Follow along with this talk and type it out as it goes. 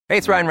Hey,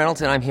 it's Ryan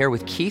Reynolds, and I'm here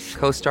with Keith,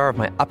 co-star of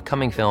my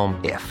upcoming film,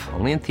 If,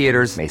 only in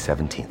theaters May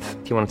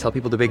 17th. Do you want to tell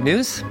people the big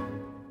news?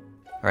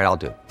 All right, I'll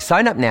do it.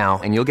 Sign up now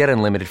and you'll get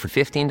unlimited for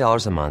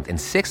 $15 a month and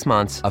 6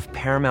 months of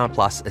Paramount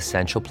Plus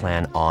Essential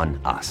Plan on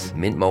us.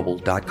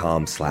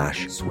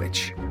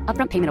 MintMobile.com/switch.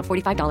 Upfront payment of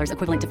 $45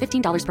 equivalent to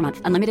 $15 per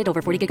month. Unlimited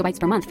over 40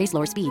 gigabytes per month. Face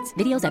lower speeds.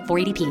 Videos at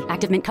 480p.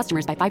 Active Mint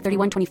customers by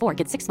 531.24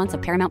 get 6 months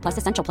of Paramount Plus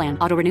Essential Plan.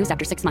 Auto renews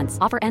after 6 months.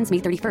 Offer ends May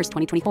 31st,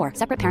 2024.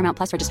 Separate Paramount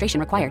Plus registration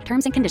required.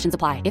 Terms and conditions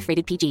apply if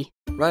rated PG.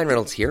 Ryan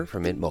Reynolds here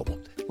from Mint Mobile.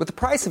 With the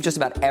price of just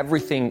about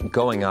everything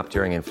going up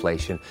during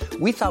inflation,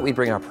 we thought we'd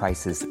bring our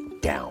prices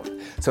down.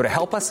 So to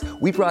help us,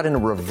 we brought in a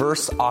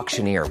reverse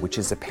auctioneer, which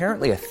is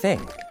apparently a thing.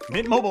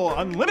 Mint Mobile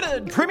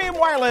Unlimited Premium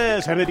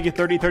Wireless. How to get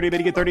 30, 30, bit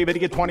to get 30, bit to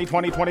get 20,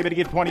 20, 20, bit to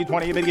get 20,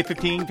 20, bit to get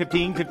 15,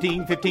 15,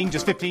 15, 15,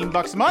 just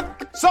 $15 a month?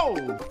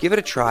 Sold! Give it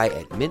a try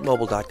at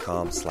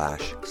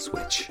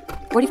mintmobile.com/switch.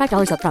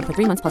 $45 upfront for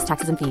 3 months plus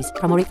taxes and fees.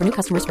 Promo rate for new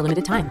customers for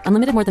limited time.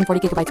 Unlimited more than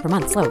 40 gigabytes per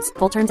month. Slows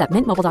full terms at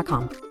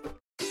mintmobile.com.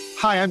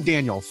 Hi, I'm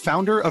Daniel,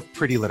 founder of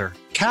Pretty Litter.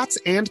 Cats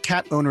and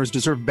cat owners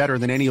deserve better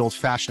than any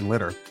old-fashioned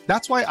litter.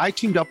 That's why I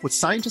teamed up with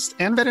scientists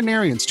and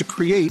veterinarians to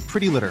create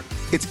Pretty Litter.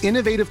 Its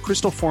innovative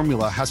crystal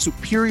formula has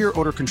superior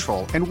odor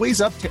control and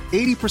weighs up to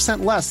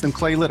 80% less than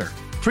clay litter.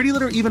 Pretty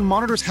Litter even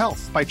monitors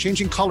health by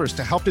changing colors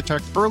to help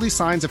detect early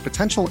signs of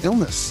potential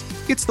illness.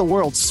 It's the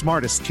world's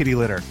smartest kitty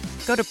litter.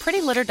 Go to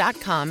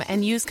prettylitter.com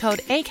and use code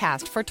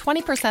ACAST for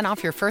 20%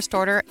 off your first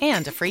order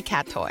and a free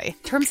cat toy.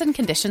 Terms and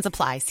conditions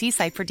apply. See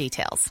site for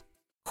details.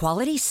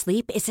 Quality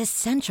sleep is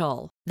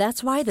essential.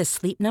 That's why the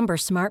Sleep Number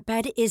Smart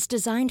Bed is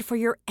designed for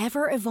your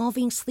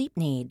ever-evolving sleep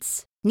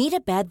needs. Need a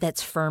bed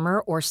that's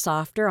firmer or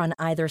softer on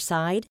either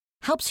side?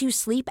 Helps you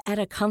sleep at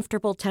a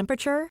comfortable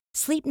temperature?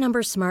 Sleep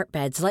Number Smart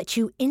Beds let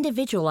you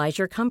individualize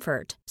your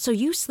comfort, so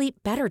you sleep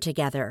better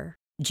together.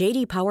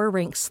 J.D. Power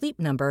ranks Sleep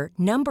Number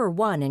number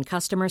 1 in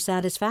customer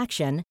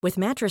satisfaction with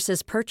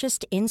mattresses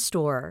purchased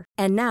in-store.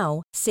 And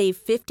now, save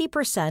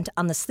 50%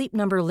 on the Sleep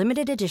Number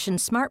Limited Edition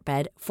Smart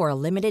Bed for a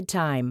limited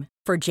time.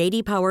 For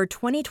J.D. Power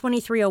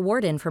 2023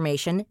 award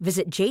information,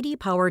 visit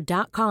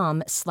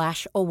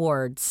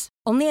jdpower.com/awards.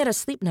 Only at a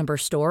Sleep Number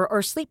store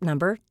or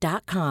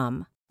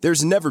sleepnumber.com.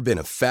 There's never been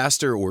a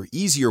faster or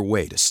easier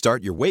way to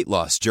start your weight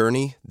loss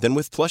journey than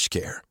with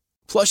PlushCare.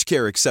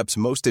 PlushCare accepts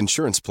most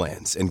insurance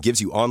plans and gives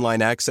you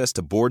online access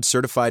to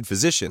board-certified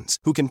physicians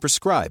who can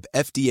prescribe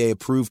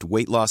FDA-approved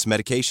weight loss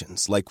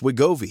medications like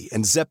Wegovy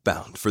and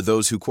Zepbound for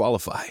those who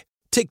qualify.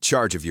 Take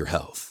charge of your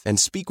health and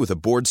speak with a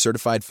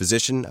board-certified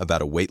physician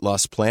about a weight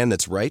loss plan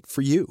that's right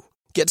for you.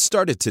 Get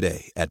started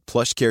today at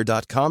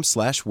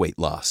plushcare.com/weight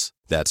loss.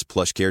 That's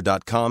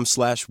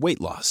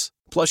plushcare.com/weight loss.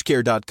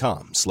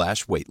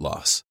 plushcare.com/weight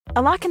loss.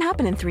 A lot can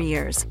happen in 3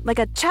 years, like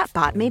a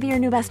chatbot may be your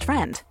new best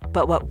friend.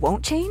 But what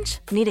won't change?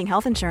 Needing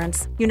health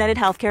insurance. United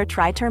Healthcare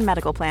Tri-Term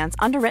Medical Plans,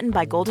 underwritten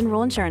by Golden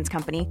Rule Insurance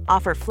Company,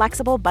 offer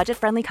flexible,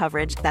 budget-friendly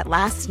coverage that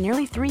lasts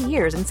nearly 3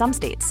 years in some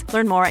states.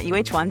 Learn more at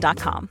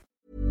uh1.com.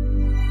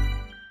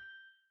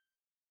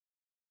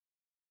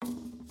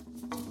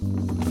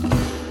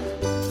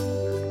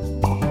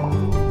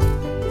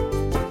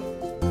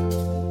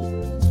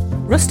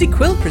 Rusty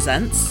Quill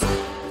presents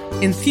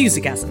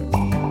Enthusiasm.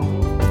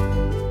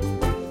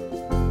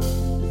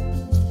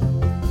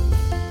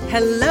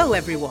 Hello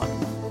everyone.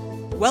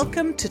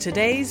 Welcome to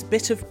today's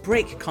bit of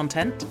break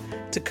content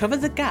to cover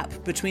the gap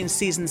between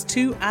seasons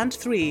 2 and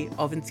 3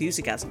 of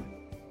Enthusiasm.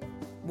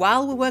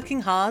 While we're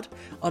working hard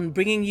on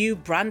bringing you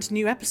brand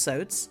new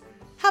episodes,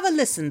 have a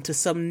listen to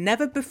some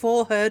never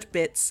before heard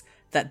bits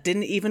that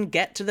didn't even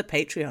get to the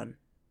Patreon.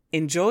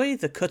 Enjoy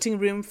the cutting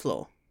room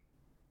floor.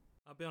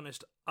 I'll be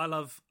honest, I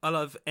love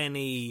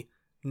any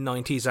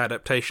 90s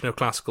adaptation of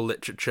classical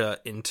literature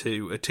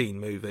into a teen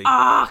movie.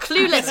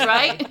 Clueless,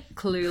 right?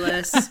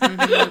 Clueless.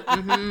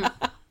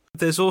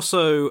 There's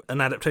also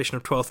an adaptation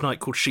of Twelfth Night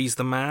called She's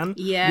the Man.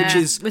 Yeah, which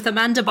is with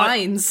Amanda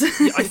Bynes.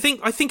 I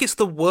think it's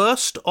the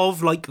worst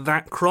of like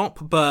that crop,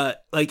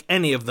 but like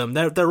any of them,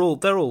 they're all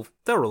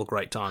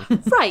great time.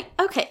 Right,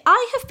 okay.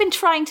 I have been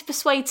trying to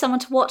persuade someone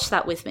to watch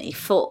that with me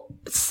for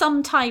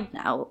some time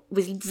now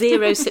with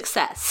zero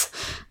success.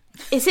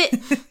 Is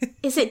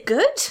it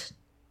good?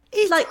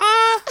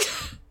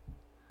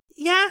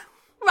 Yeah.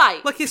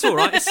 Right. Like it's all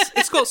right.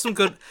 It's got some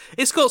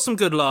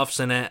good laughs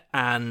in it,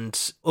 and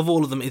of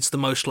all of them, it's the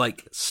most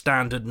like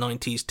standard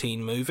 90s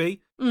teen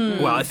movie.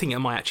 Well, I think it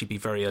might actually be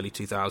very early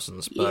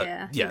 2000s, but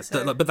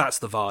but that's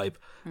the vibe.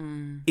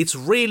 It's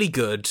really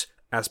good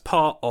as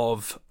part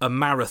of a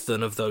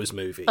marathon of those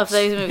movies.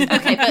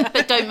 Okay,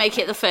 but don't make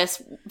it the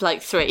first,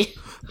 like, 3.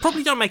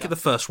 Probably don't make it the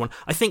first one.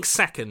 I think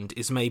second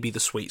is maybe the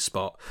sweet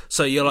spot.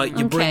 So you're like,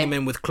 you bring them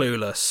in with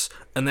Clueless,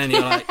 and then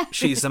you're like,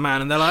 She's the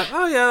Man, and they're like,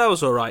 oh yeah, that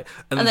was all right.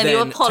 And then you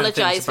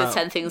apologise for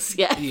 10 things,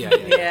 yeah.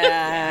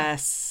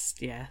 Yes.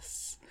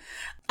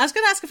 I was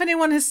going to ask if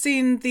anyone has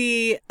seen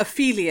the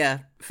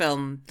Ophelia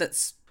film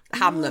that's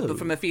Hamlet, but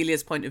from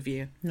Ophelia's point of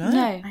view. No,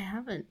 I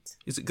haven't.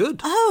 Is it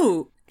good?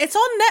 Oh, it's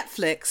on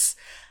Netflix.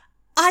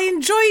 I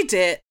enjoyed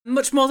it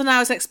much more than I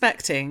was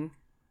expecting.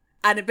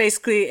 And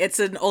it's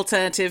an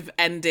alternative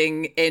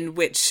ending in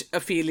which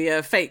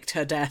Ophelia faked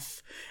her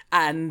death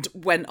and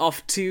went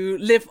off to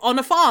live on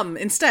a farm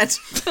instead.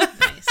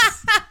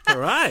 Nice. All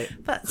right.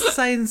 That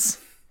sounds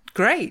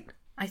great.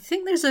 I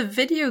think there's a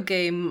video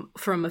game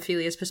from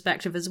Ophelia's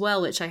perspective as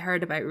well, which I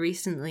heard about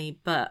recently,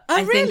 but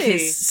I think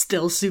is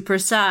still super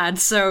sad.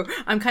 So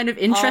I'm kind of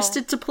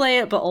interested to play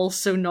it, but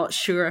also not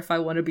sure if I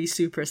want to be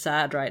super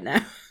sad right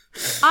now.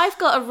 I've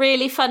got a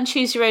really fun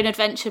choose your own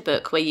adventure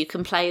book where you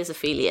can play as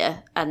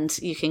Ophelia and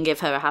you can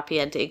give her a happy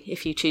ending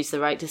if you choose the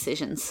right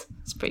decisions.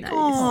 It's pretty cool.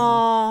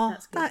 Aww,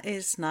 that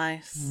is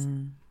nice.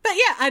 But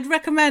yeah, I'd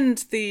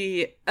recommend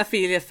the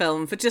Ophelia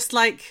film for just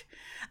like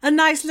a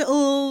nice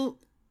little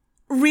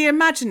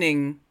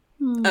reimagining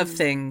of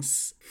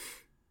things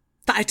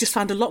that I just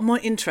found a lot more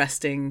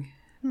interesting,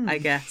 I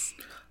guess.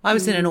 I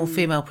was in an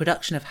all-female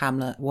production of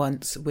Hamlet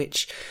once,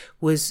 which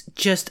was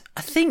just,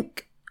 I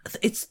think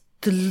it's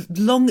the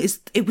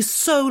longest, it was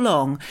so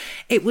long.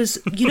 It was,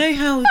 you know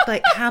how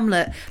like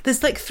Hamlet,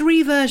 there's like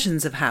 3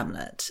 versions of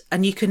Hamlet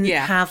and you can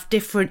have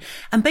different,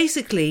 and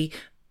basically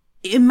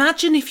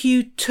imagine if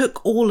you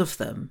took all of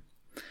them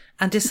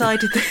and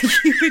decided that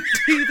you would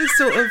do the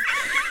sort of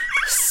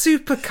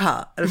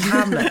supercut of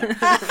Hamlet, which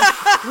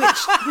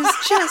was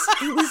just,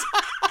 it was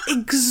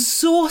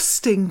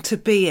exhausting to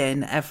be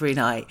in every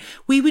night.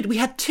 We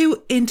had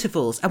 2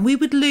 intervals and we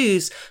would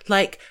lose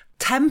like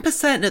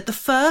 10% at the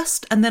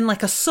first and then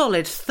like a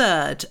solid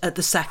third at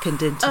the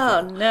second interval.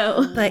 Oh no.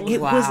 Like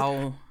it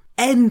was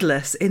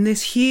endless in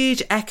this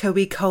huge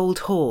echoey cold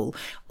hall,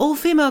 all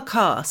female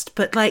cast,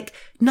 but like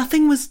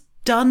nothing was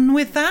done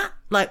with that.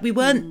 Like we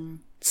weren't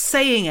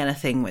saying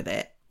anything with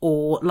it,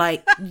 or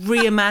like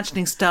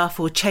reimagining stuff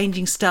or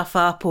changing stuff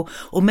up or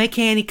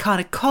making any kind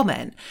of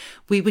comment.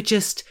 We were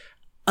just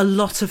a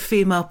lot of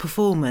female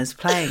performers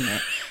playing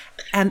it.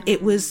 And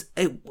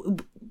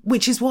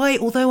which is why,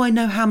 although I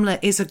know Hamlet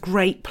is a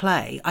great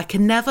play, I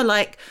can never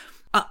like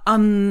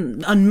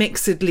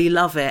unmixedly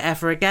love it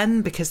ever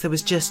again because there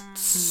was just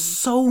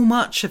so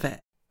much of it.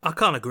 I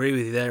can't agree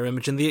with you there,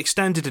 Imogen. The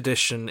extended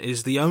edition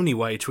is the only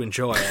way to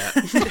enjoy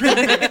it.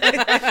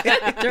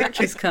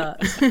 Director's cut.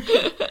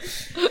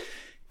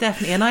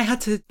 Definitely. And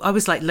I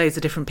was like loads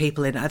of different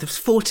people in it. There was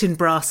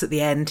Fortinbras at the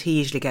end. He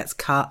usually gets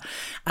cut.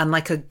 And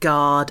like a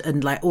guard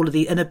and like all of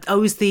I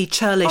was the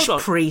churlish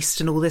priest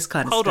and all this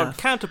kind of stuff. Hold on,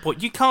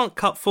 counterpoint. You can't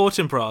cut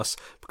Fortinbras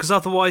because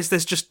otherwise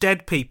there's just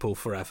dead people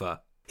forever.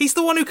 He's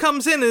the one who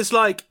comes in and is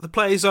like, the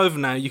play's over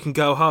now, you can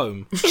go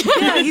home.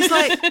 Yeah, he's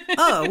like,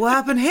 oh, what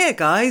happened here,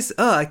 guys?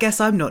 Oh, I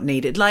guess I'm not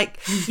needed. Like,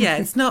 yeah,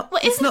 it's not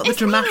the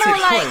dramatic point.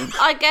 Like,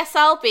 I guess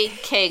I'll be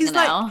king he's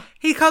now. Like,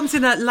 he comes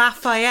in at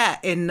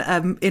Lafayette in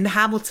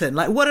Hamilton.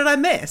 Like, what did I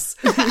miss?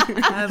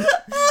 Imagine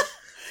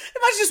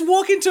just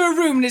walk into a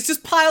room and it's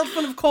just piled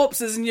full of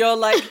corpses and you're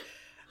like,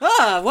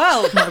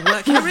 well, my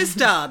work here is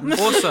done.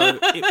 Also,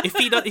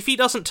 if he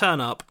doesn't turn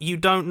up, you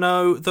don't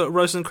know that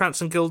Rosencrantz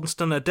and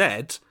Guildenstern are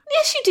dead.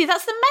 Yes, you do.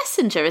 That's the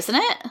messenger, isn't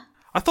it?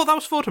 I thought that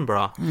was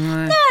Fortinbras.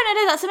 No,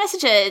 that's the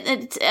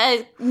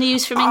messenger.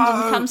 News from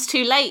England comes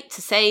too late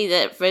to say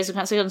that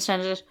Rosencrantz and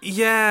Guildenstern are dead.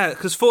 Yeah,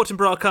 because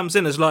Fortinbras comes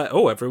in as like,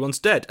 oh, everyone's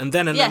dead. And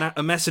then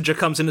a messenger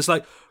comes in as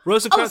like,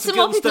 Rosencrantz and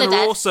Guildenstern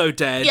are also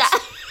dead. Yeah.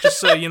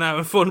 Just so you know.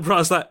 And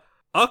Fortinbras is like,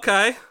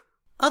 okay.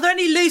 Are there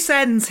any loose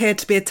ends here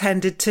to be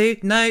attended to?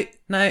 No,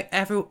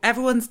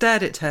 everyone's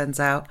dead, it turns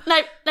out.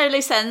 No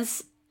loose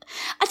ends.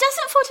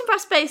 Doesn't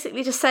Fortinbras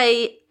basically just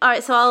say, all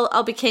right, so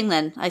I'll be king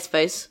then, I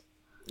suppose?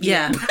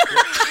 Yeah.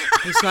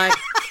 He's like,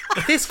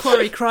 if this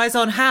quarry cries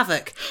on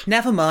havoc,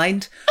 never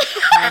mind.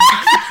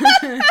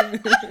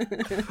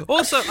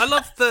 Also, I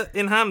love that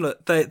in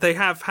Hamlet, they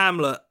have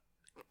Hamlet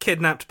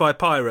kidnapped by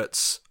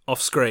pirates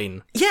off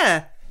screen.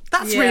 Yeah,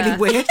 that's really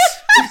weird.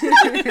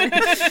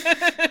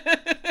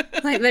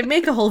 Like, they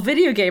make a whole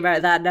video game out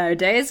of that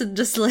nowadays and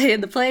just lay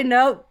in the plane,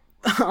 nope,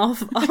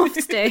 off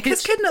stage.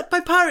 He's kidnapped by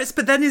pirates,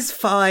 but then is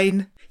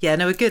fine. Yeah,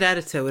 no, a good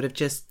editor would have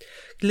just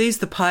lose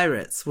the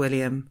pirates,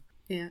 William.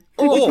 Yeah.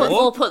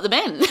 Or put them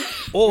in.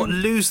 Or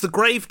lose the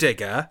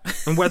gravedigger,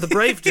 and where the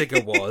gravedigger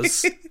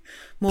was,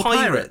 more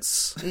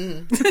pirates.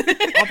 Oh,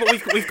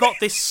 but we've got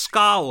this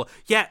skull.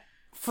 Yeah,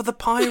 for the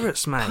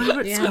pirates, man.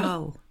 Pirate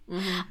skull.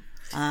 Mm-hmm.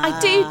 I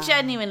do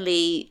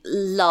genuinely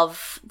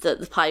love that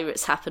the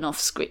pirates happen off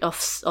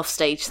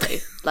stage though.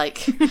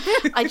 Like,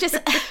 I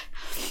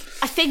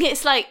think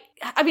it's like,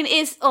 I mean,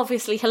 it's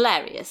obviously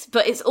hilarious,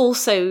 but it's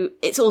also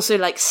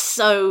like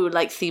so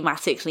like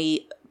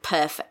thematically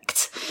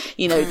perfect.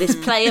 You know, this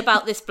play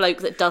about this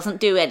bloke that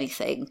doesn't do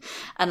anything,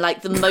 and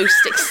like the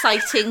most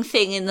exciting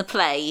thing in the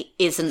play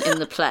isn't in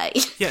the play.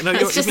 Yeah, no,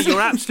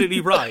 you're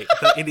absolutely right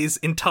that it is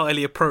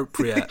entirely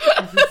appropriate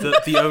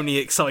that the only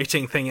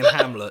exciting thing in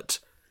Hamlet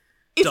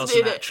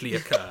doesn't actually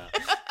occur.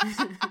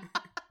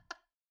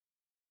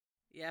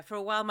 Yeah, for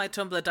a while my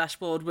Tumblr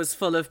dashboard was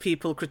full of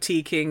people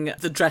critiquing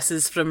the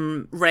dresses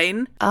from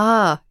Rain.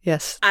 Ah,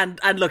 yes. And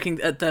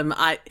looking at them,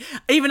 I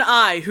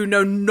who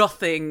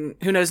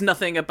knows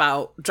nothing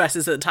about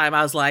dresses at the time,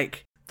 I was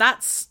like,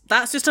 that's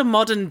just a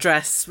modern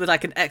dress with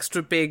like an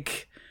extra big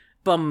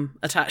bum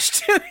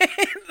attached to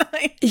it.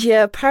 Like...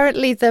 Yeah,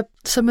 apparently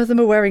some of them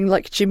are wearing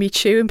like Jimmy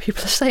Choo, and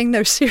people are saying,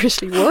 no,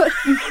 seriously, what?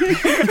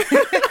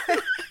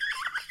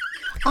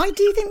 I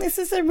do think this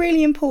is a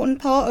really important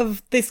part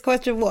of this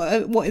question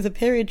of what is a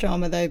period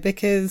drama, though,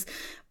 because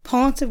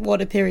part of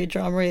what a period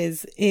drama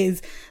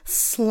is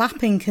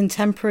slapping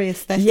contemporary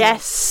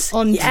aesthetics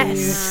onto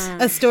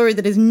a story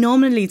that is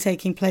nominally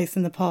taking place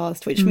in the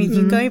past, which means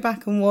you go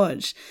back and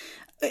watch,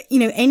 you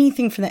know,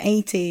 anything from the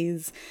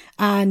 80s,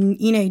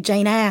 and, you know,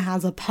 Jane Eyre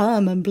has a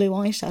perm and blue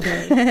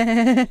eyeshadow.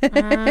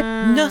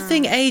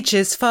 Nothing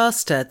ages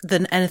faster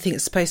than anything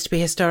that's supposed to be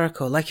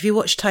historical. Like if you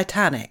watch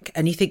Titanic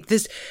and you think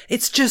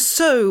it's just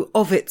so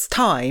of its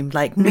time,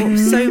 like more,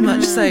 so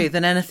much so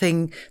than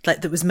anything like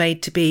that was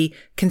made to be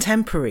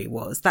contemporary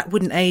was. That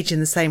wouldn't age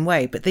in the same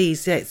way. But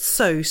these, it's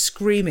so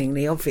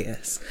screamingly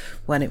obvious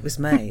when it was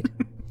made.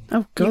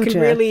 Oh, God, you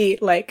can really,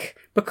 like,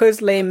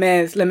 because Les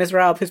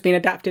Miserables has been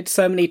adapted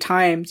so many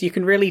times, you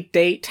can really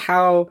date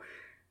how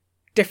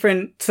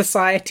different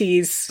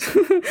societies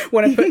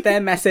want to put their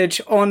message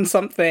on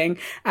something.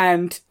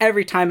 And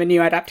every time a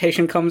new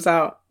adaptation comes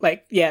out,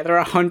 like, yeah, there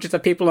are hundreds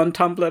of people on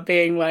Tumblr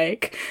being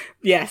like,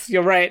 yes,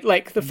 you're right,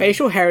 like, the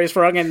facial hair is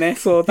wrong in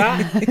this, or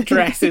that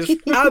dress is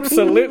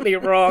absolutely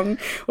wrong,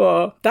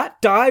 or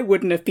that dye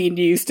wouldn't have been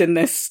used in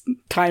this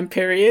time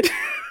period.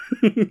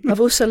 I've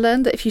also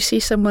learned that if you see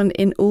someone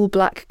in all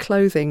black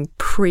clothing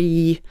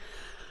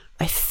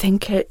I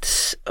think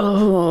it's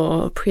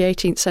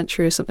pre-18th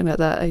century or something like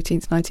that,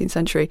 18th, 19th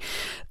century,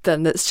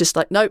 then it's just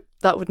like, nope,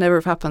 that would never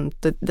have happened.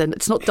 Then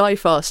it's not dye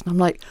fast. And I'm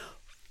like,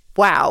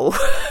 wow,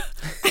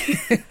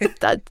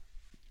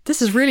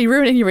 this is really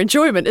ruining your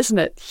enjoyment, isn't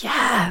it?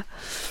 Yeah.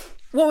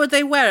 What would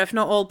they wear if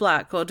not all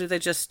black, or do they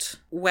just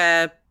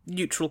wear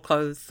neutral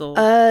clothes? Or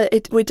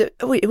it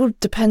all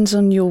depends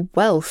on your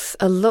wealth.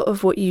 A lot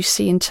of what you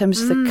see in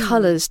terms of the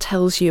colours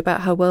tells you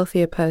about how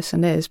wealthy a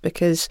person is,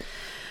 because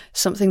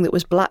something that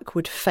was black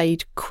would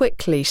fade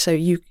quickly. So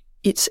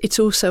it's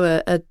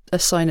also a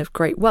sign of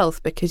great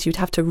wealth, because you'd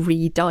have to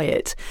re-dye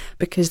it,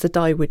 because the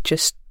dye would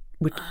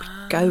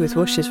go with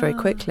washes very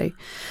quickly.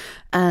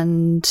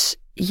 And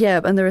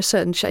yeah, and there are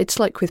certain shades,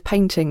 like with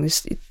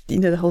paintings, you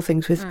know, the whole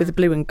things with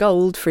blue and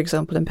gold, for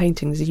example, in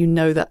paintings, you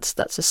know, that's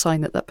a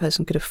sign that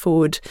person could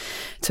afford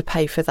to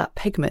pay for that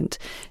pigment.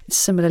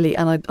 Similarly,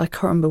 and I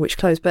can't remember which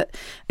clothes, but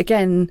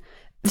again,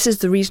 this is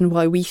the reason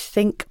why we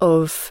think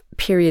of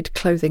period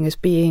clothing as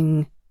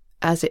being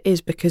as it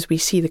is, because we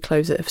see the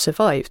clothes that have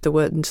survived, the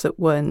ones that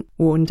weren't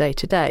worn day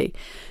to day.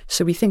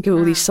 So we think of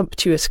all these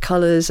sumptuous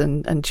colours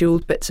and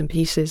jewelled bits and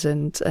pieces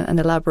and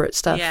elaborate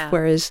stuff,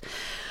 whereas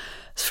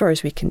as far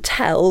as we can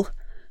tell,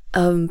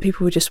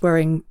 people were just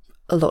wearing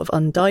a lot of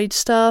undyed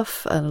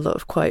stuff and a lot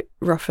of quite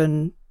rough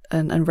and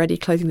ready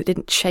clothing that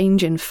didn't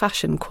change in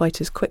fashion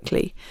quite as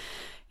quickly.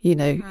 You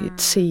know, you'd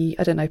see,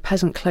 I don't know,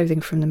 peasant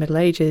clothing from the Middle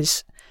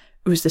Ages.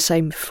 It was the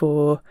same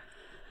for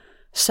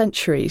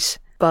centuries,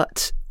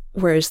 but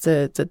whereas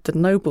the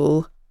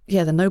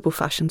noble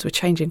fashions were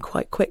changing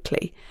quite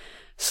quickly,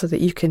 so that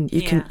you can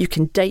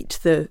date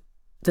the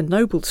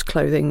noble's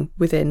clothing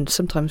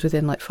sometimes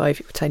within like 5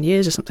 or 10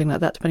 years or something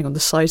like that, depending on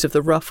the size of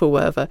the ruff or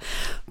whatever.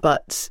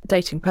 But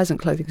dating peasant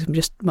clothing is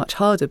just much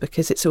harder,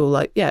 because it's all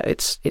like, yeah,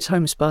 it's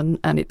homespun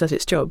and it does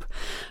its job,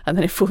 and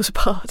then it falls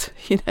apart,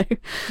 you know.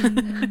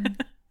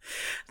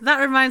 That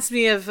reminds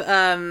me of,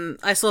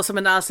 I saw some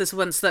analysis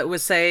once that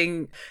was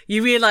saying,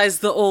 you realise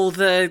that all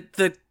the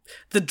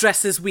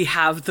dresses we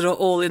have that are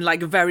all in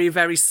like very,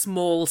 very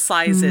small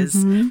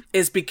sizes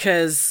is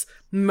because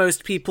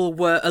most people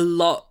were a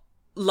lot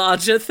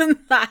larger than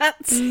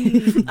that.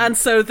 And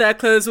so their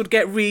clothes would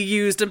get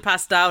reused and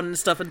passed down and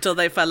stuff until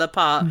they fell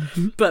apart.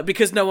 But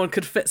because no one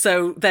could fit,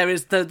 so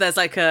there's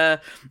like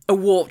a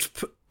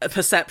warped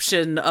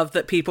perception of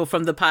that people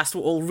from the past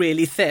were all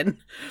really thin,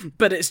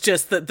 but it's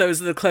just that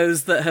those are the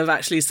clothes that have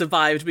actually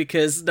survived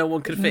because no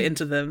one could fit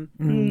into them.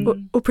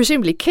 Or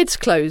presumably kids'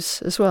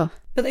 clothes as well.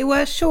 But they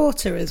were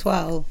shorter as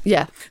well.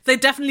 Yeah. They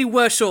definitely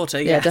were shorter,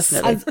 yes.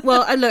 Yeah, definitely.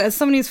 Look, as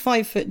someone who's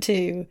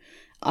 5'2",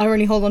 I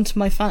really hold on to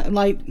my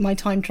my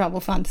time travel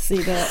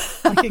fantasy that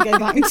I could go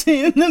back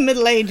to the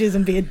Middle Ages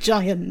and be a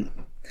giant.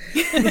 Who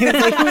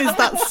is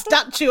that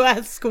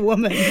statuesque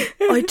woman?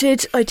 I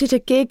did a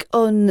gig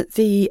on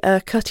the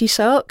Cutty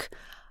Sark,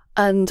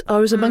 and I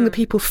was among the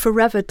people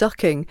forever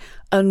ducking,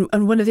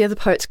 and one of the other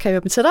poets came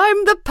up and said,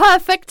 "I'm the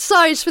perfect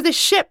size for this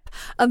ship,"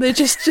 and they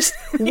just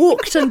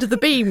walked under the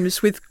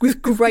beams with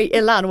great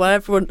elan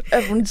while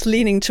everyone's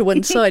leaning to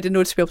one side in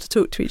order to be able to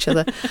talk to each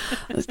other.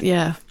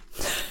 Yeah.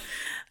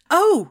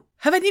 Oh,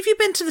 have any of you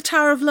been to the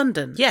Tower of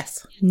London?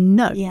 Yes.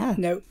 No. Yeah.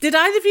 No. Did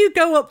either of you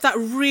go up that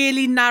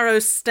really narrow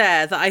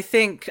stair that I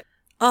think,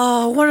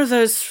 one of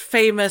those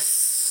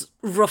famous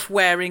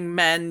rough-wearing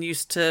men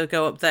used to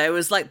go up there? It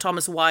was like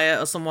Thomas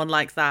Wyatt or someone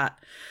like that.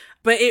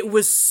 But it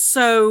was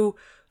so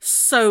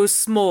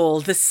small,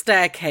 the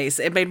staircase.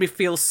 It made me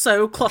feel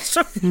so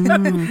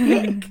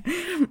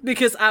claustrophobic.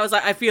 Because I was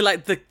like, I feel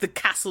like the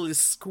castle is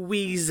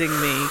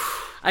squeezing me.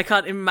 I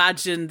can't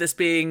imagine this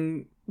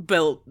being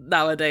built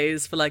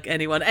nowadays for like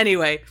anyone.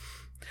 Anyway,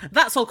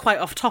 That's all quite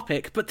off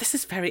topic, but this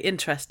is very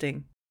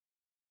interesting.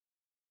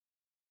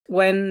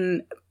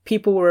 When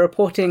people were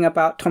reporting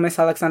about Thomas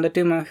Alexander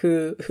Dumas,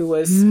 who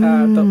was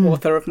the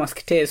author of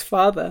Musketeer's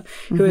father,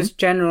 who was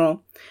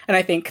general, and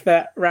I think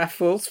that Raph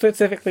will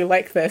specifically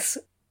like this,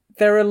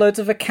 there are loads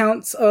of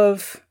accounts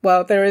of,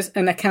 well, there is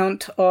an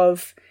account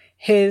of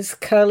his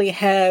curly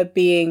hair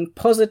being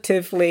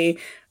positively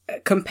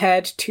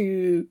compared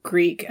to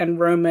Greek and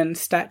Roman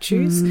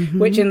statues,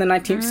 which in the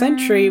 19th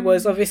century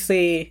was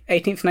obviously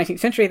 18th, 19th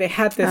century. They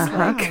had this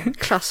like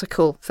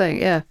classical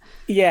thing. Yeah.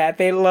 Yeah.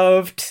 They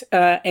loved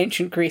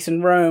ancient Greece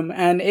and Rome.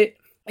 And it,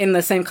 in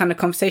the same kind of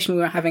conversation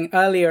we were having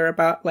earlier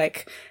about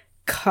like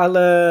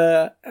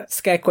color,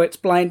 scare quotes,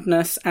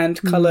 blindness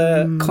and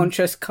color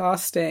conscious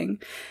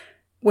casting.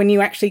 When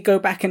you actually go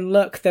back and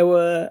look, there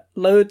were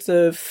loads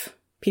of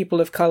people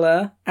of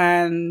color,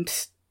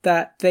 and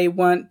that they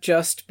weren't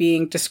just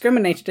being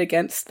discriminated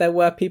against. There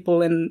were people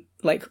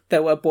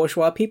there were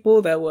bourgeois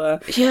people, there were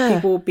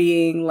people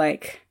being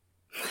like,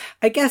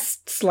 I guess,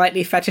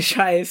 slightly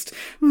fetishized.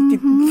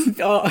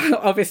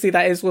 Obviously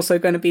that is also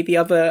going to be the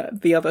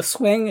other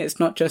swing. It's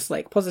not just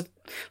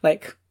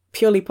like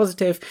purely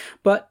positive,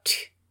 but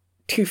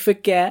to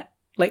forget,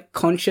 like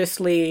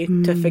consciously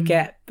to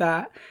forget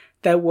that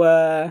there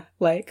were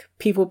like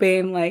people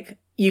being like,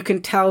 you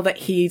can tell that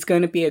he's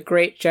going to be a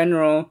great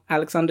general,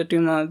 Alexander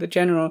Dumas, the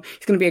general.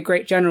 He's going to be a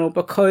great general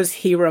because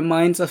he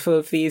reminds us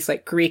of these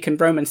like Greek and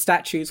Roman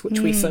statues, which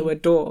we so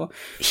adore.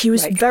 He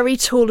was very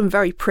tall and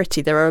very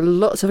pretty. There are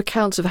lots of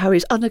accounts of how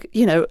he's,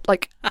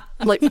 like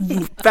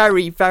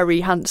very,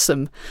 very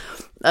handsome.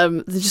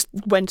 They just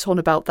went on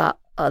about that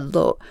a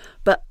lot.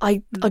 But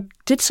I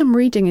did some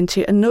reading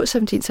into, and not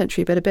 17th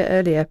century, but a bit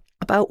earlier,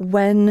 about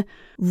when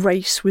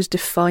race was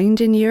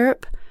defined in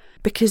Europe.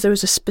 Because there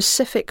was a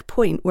specific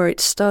point where it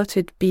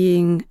started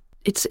being,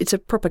 it's a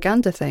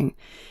propaganda thing.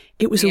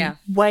 It was a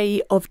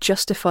way of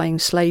justifying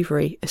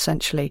slavery,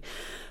 essentially.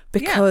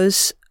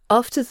 Because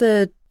after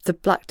the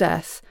Black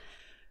Death,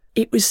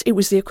 it was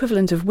the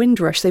equivalent of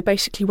Windrush. They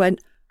basically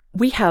went,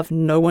 we have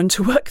no one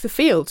to work the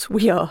fields.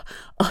 We are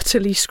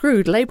utterly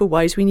screwed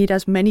labour-wise. We need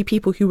as many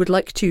people who would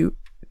like to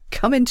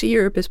come into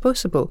Europe as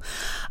possible.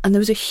 And there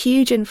was a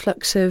huge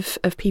influx of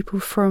people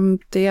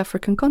from the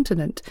African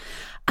continent.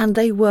 And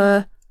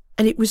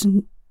it was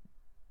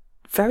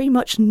very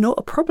much not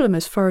a problem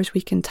as far as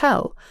we can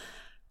tell.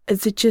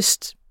 It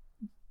just,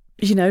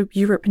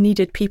 Europe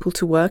needed people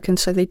to work, and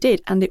so they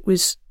did. And it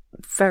was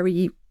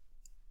very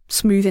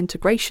smooth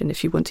integration,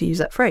 if you want to use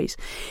that phrase.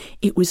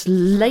 It was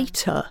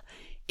later,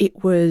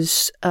 it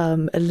was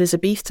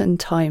Elizabethan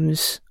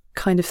times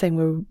kind of thing.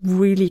 We're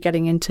really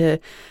getting into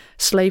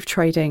slave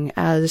trading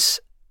as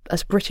a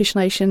British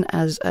nation,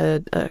 as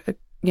a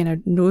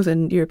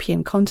Northern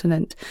European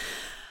continent.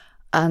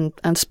 And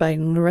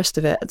Spain and the rest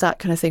of it, that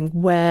kind of thing,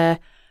 where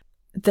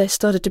there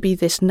started to be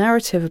this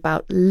narrative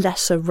about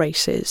lesser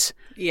races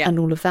and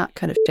all of that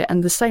kind of shit.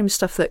 And the same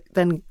stuff that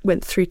then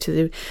went through to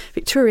the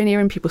Victorian era,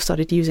 and people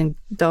started using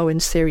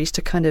Darwin's theories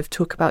to kind of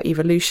talk about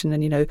evolution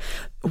and,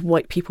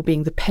 white people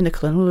being the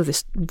pinnacle and all of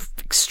this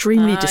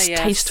extremely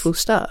distasteful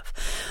stuff.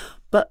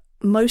 But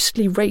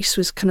mostly race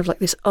was kind of like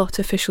this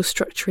artificial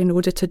structure in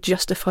order to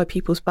justify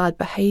people's bad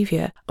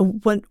behaviour.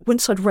 And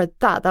once I'd read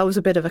that was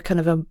a bit of a kind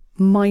of a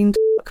mind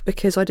fuck,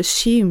 because I'd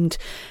assumed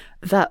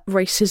that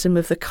racism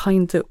of the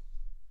kind that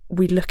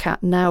we look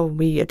at now and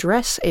we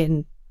address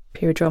in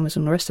period dramas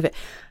and the rest of it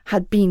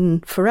had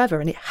been forever,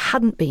 and it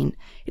hadn't been.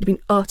 It had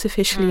been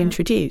artificially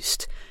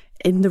introduced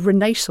in the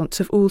Renaissance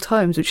of all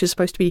times, which is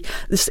supposed to be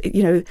this,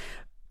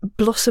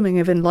 blossoming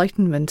of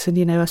enlightenment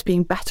and, us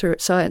being better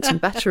at science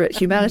and better at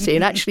humanity.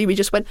 And actually we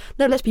just went,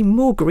 no, let's be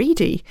more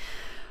greedy.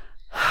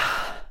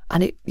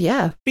 And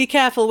Be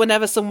careful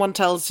whenever someone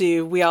tells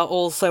you we are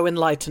all so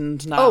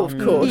enlightened now. Oh, of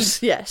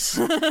course, yes.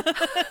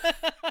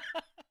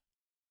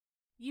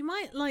 You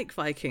might like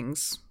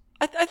Vikings.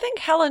 I think,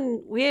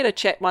 Helen, we had a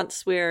chat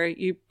once where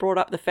you brought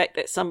up the fact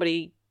that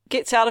somebody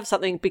gets out of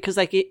something because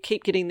they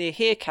keep getting their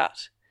hair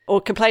cut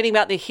or complaining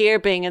about their hair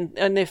being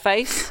in their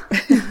face.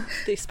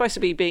 They're supposed to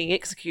be being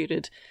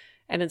executed,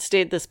 and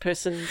instead this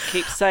person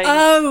keeps saying...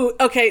 Oh,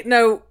 okay,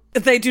 no,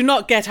 they do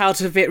not get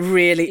out of it,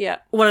 really. Yeah.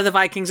 One of the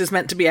Vikings is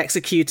meant to be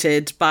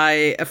executed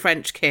by a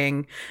French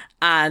king,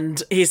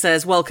 and he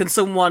says, well, can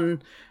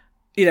someone...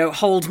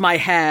 hold my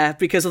hair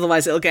because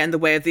otherwise it'll get in the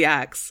way of the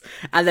axe.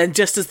 And then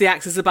just as the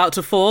axe is about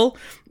to fall,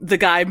 the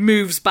guy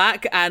moves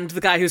back and the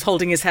guy who's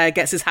holding his hair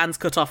gets his hands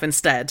cut off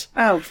instead.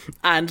 Oh.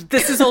 And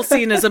this is all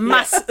seen as a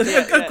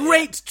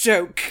great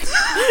joke.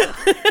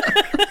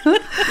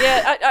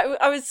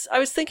 I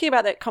was thinking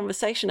about that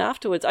conversation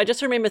afterwards. I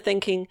just remember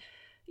thinking,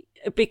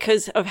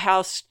 because of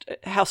how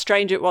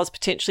strange it was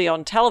potentially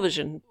on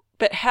television,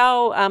 but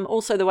how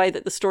also the way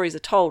that the stories are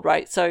told,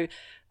 right? So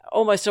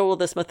almost all of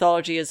this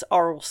mythology is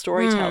oral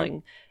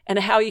storytelling, and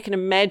how you can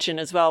imagine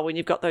as well when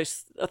you've got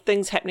those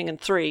things happening in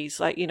threes,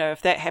 like,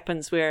 if that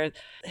happens where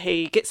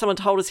he gets someone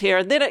to hold his hair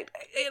and then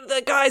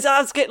the guy's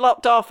arms get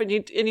lopped off, and you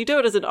do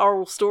it as an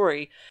oral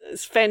story.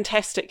 It's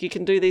fantastic. You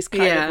can do these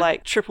kind of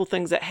like triple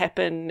things that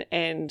happen,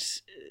 and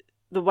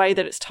the way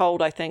that it's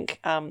told, I think,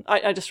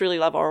 I just really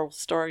love oral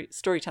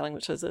storytelling,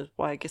 which is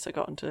why I guess I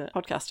got into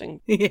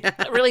podcasting. Yeah.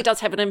 It really does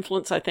have an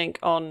influence, I think,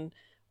 on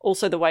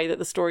also the way that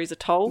the stories are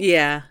told.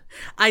 Yeah.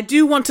 I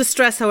do want to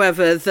stress,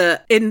 however,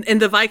 that in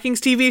the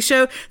Vikings TV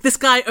show, this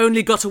guy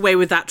only got away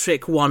with that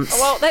trick once.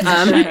 Well, that's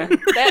a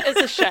shame. That is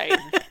a shame.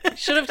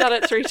 Should have done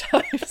it 3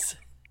 times.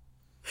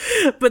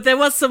 But there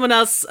was someone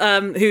else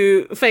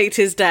who faked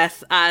his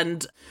death,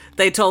 and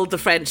they told the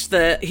French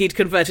that he'd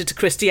converted to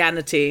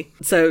Christianity,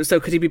 so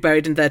could he be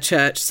buried in their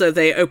church. So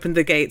they opened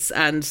the gates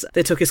and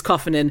they took his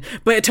coffin in.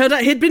 But it turned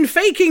out he'd been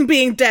faking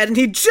being dead, and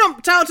he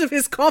jumped out of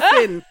his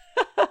coffin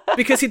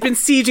because he'd been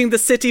sieging the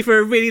city for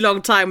a really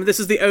long time, and this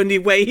was the only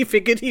way he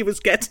figured he was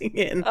getting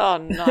in. Oh,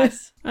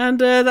 nice. And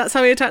that's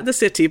how he attacked the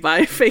city,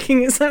 by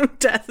faking his own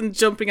death and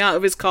jumping out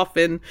of his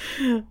coffin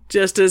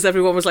just as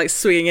everyone was like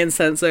swinging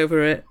incense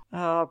over it.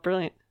 Oh,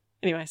 brilliant.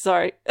 Anyway,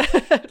 sorry.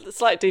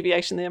 Slight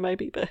deviation there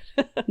maybe, but...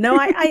 No,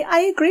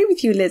 I agree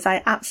with you, Liz.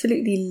 I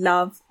absolutely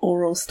love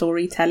oral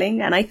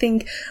storytelling. And I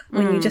think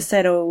when you just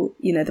said,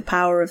 the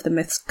power of the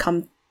myths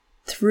come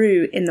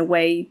through in the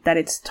way that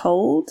it's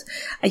told,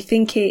 I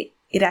think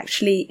it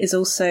actually is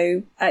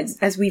also,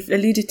 as we've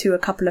alluded to a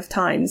couple of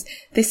times,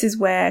 this is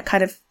where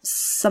kind of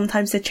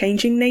sometimes the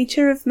changing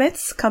nature of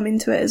myths come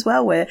into it as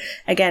well, where,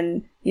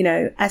 again,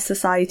 as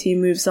society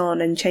moves on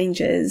and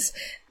changes,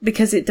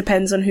 because it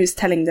depends on who's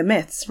telling the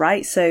myths,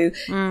 right? So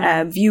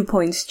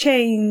viewpoints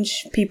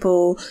change,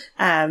 people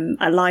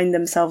align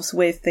themselves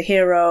with the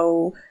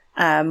hero,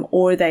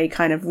 or they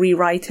kind of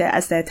rewrite it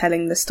as they're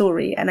telling the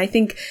story. And I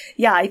think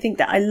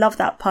that I love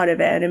that part of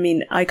it. And I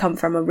mean, I come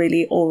from a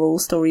really oral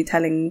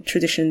storytelling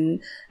tradition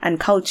and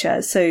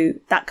culture. So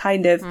that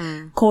kind of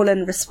call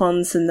and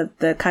response and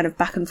the kind of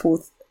back and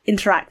forth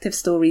interactive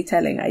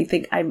storytelling, I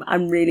think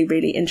I'm really,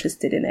 really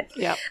interested in it.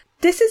 Yeah.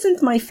 This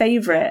isn't my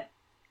favorite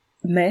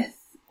myth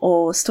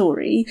or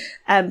story,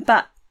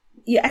 but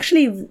you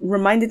actually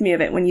reminded me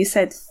of it when you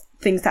said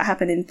things that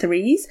happen in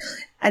threes.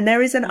 And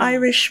there is an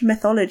Irish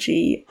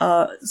mythology,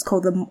 it's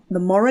called the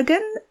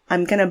Morrigan.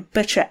 I'm going to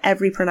butcher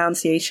every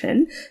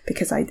pronunciation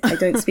because I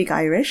don't speak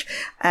Irish.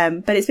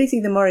 But it's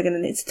basically the Morrigan,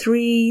 and it's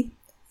three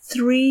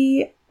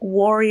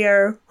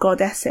warrior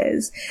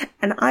goddesses.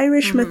 And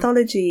Irish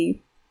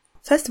mythology,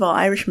 first of all,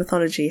 Irish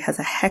mythology has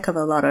a heck of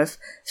a lot of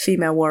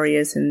female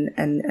warriors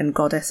and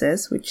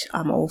goddesses, which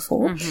I'm all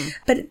for.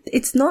 But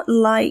it's not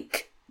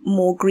like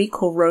more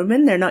Greek or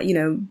Roman. They're not,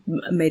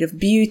 made of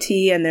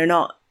beauty, and they're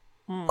not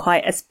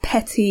quite as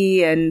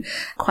petty and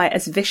quite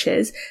as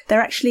vicious. They're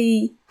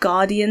actually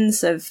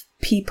guardians of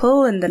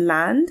people and the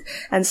land.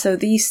 And so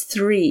these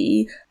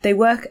three, they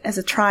work as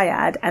a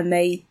triad, and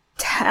they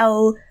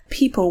tell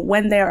people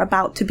when they're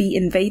about to be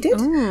invaded,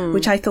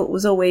 which I thought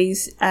was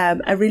always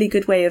a really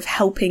good way of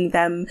helping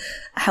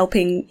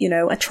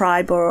a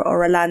tribe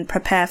or a land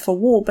prepare for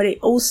war. But it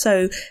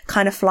also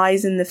kind of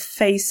flies in the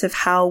face of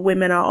how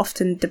women are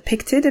often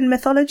depicted in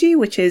mythology,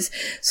 which is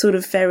sort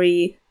of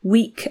very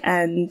weak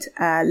and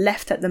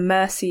left at the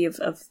mercy of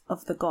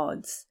the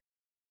gods.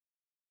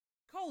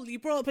 Cole, you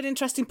brought up an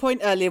interesting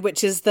point earlier,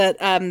 which is that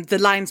the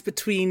lines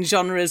between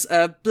genres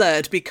are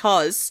blurred,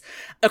 because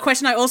a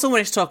question I also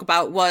wanted to talk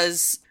about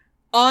was,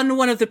 on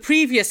one of the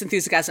previous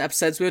Enthusiasm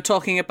episodes, we were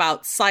talking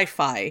about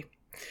sci-fi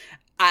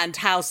and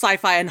how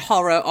sci-fi and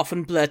horror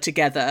often blur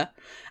together.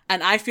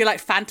 And I feel like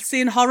fantasy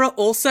and horror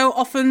also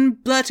often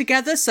blur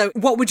together. So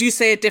what would you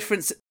say a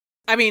difference?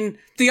 I mean,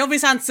 the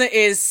obvious answer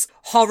is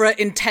horror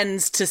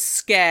intends to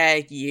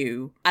scare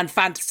you and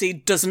fantasy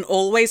doesn't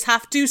always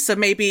have to. So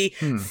maybe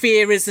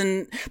fear is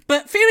an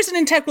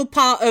integral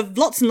part of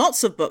lots and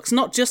lots of books,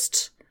 not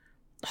just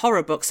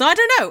horror books. So I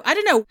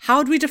don't know. How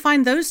would we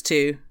define those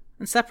two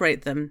and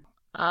separate them?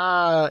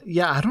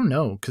 Yeah, I don't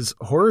know, because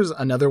horror is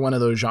another one of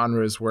those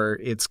genres where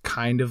it's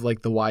kind of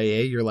like the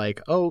YA. You're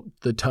like, oh,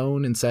 the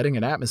tone and setting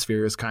and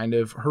atmosphere is kind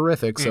of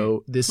horrific,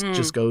 so this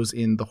just goes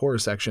in the horror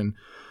section.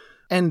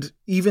 And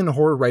even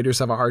horror writers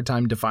have a hard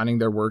time defining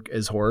their work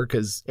as horror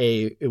because,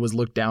 it was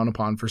looked down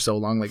upon for so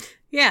long. Like,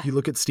 you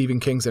look at Stephen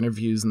King's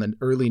interviews in the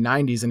early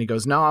 90s and he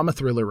goes, no, I'm a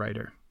thriller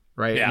writer,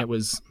 right? Yeah. And it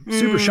was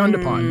super shunned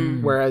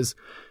upon, whereas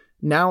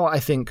now I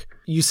think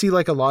you see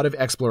like a lot of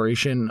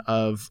exploration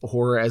of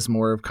horror as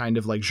more of kind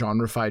of like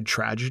genrefied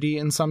tragedy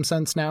in some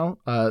sense now,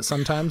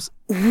 sometimes.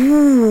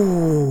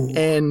 Ooh.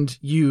 And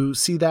you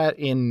see that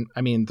in,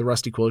 the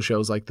Rusty Quill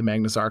shows like the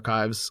Magnus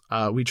Archives.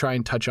 We try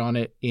and touch on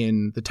it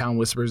in the Town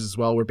Whispers as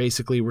well, where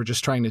basically we're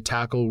just trying to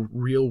tackle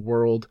real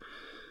world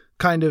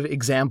kind of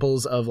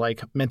examples of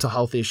like mental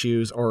health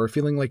issues or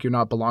feeling like you're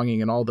not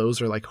belonging, and all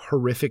those are like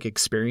horrific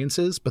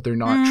experiences, but they're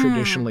not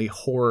traditionally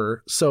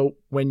horror. So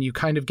when you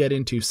kind of get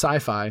into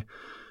sci-fi,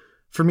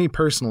 for me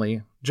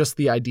personally, just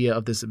the idea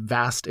of this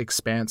vast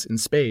expanse in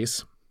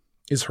space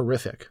is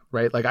horrific,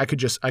 right? Like I could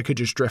just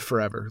drift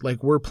forever.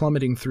 Like we're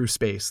plummeting through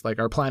space. Like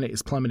our planet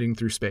is plummeting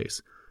through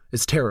space.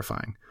 It's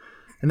terrifying.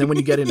 And then when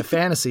you get into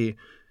fantasy,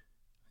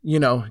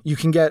 you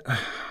can get,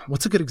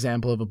 what's a good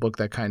example of a book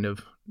that kind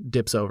of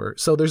dips over.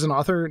 So there's an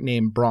author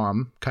named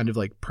Brom, kind of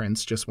like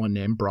Prince, just one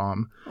name,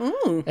 Brom.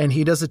 Ooh. And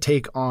he does a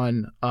take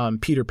on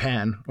Peter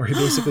Pan, where he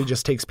basically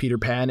just takes Peter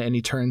Pan and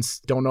he turns,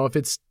 don't know if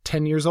it's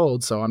 10 years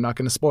old, so I'm not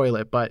going to spoil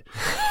it, but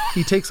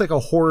he takes like a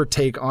horror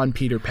take on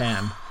Peter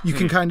Pan. You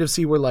can kind of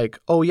see where like,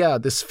 oh yeah,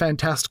 this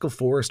fantastical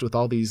forest with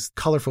all these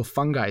colorful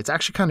fungi, it's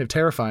actually kind of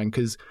terrifying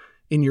because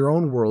in your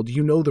own world,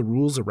 you know the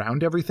rules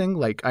around everything.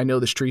 Like, I know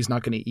this tree's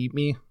not going to eat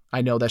me.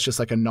 I know that's just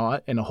like a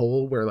knot in a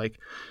hole where like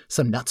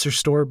some nuts are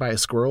stored by a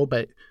squirrel.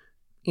 But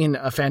in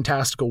a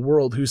fantastical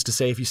world, who's to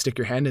say if you stick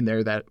your hand in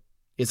there that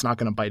it's not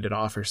going to bite it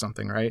off or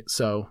something, right?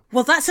 So,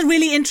 well, that's a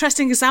really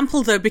interesting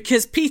example though,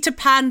 because Peter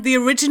Pan, the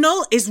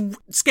original, is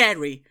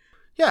scary.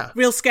 Yeah,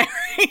 real scary.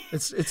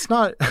 It's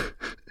not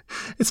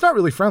it's not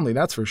really friendly,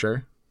 that's for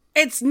sure.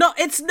 It's not.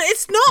 In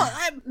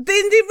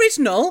the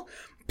original,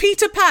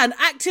 Peter Pan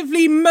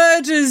actively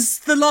murders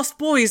the Lost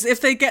Boys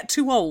if they get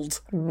too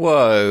old.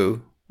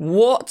 Whoa.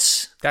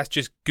 What? That's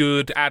just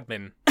good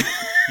admin.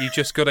 You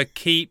just got to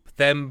keep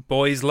them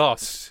boys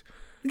lost.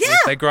 Yeah. If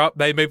they grow up,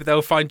 maybe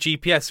they'll find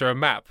GPS or a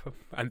map.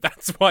 And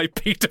that's why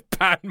Peter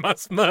Pan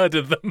must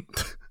murder them.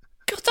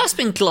 God, that's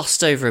been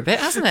glossed over a bit,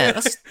 hasn't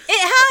it?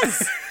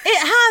 It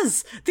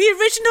has. The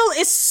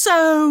original is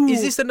so...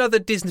 Is this another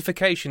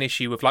Disneyfication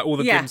issue of like all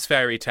the Grimm's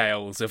fairy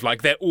tales of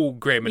like they're all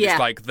grim and it's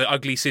like the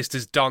ugly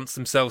sisters dance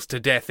themselves to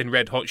death in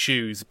red hot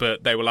shoes,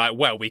 but they were like,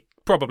 well, we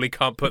probably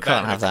can't put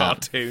that in a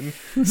cartoon.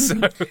 So...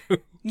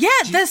 Yeah,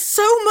 there's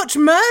so much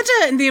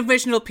murder in the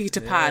original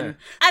Peter Pan.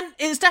 And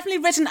it's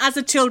definitely written as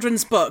a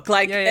children's book.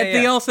 Like,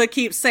 the author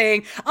keeps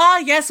saying,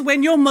 yes,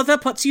 when your mother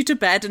puts you to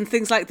bed and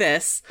things like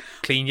this.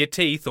 Clean your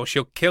teeth or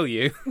she'll kill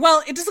you.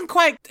 Well, it doesn't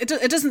quite,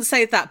 it doesn't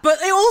say that. But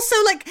it also,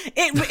 like,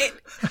 it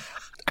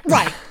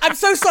right, I'm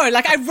so sorry.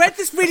 Like, I read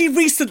this really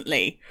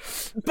recently.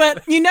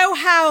 But you know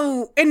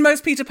how in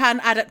most Peter Pan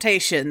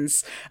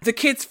adaptations, the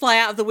kids fly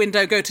out of the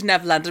window, go to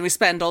Neverland, and we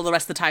spend all the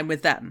rest of the time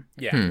with them?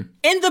 Yeah.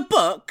 In the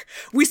book,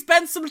 we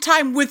spend some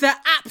time with their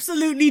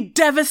absolutely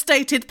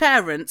devastated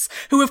parents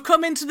who have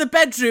come into the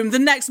bedroom the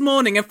next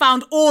morning and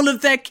found all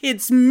of their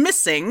kids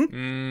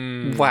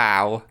missing.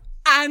 Wow.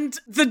 And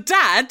the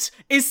dad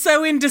is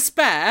so in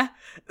despair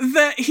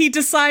that he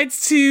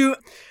decides to...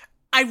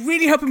 I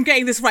really hope I'm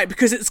getting this right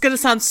because it's going to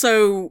sound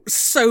so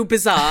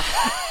bizarre.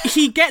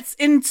 He gets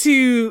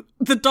into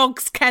the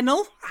dog's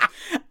kennel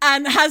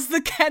and has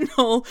the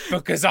kennel...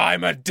 Because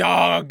I'm a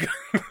dog.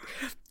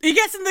 He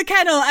gets in the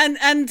kennel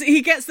and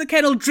he gets the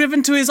kennel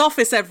driven to his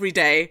office every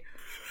day.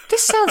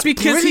 This sounds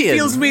because brilliant. He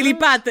feels really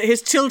bad that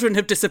his children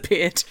have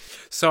disappeared.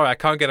 Sorry, I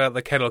can't get out of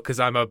the kennel because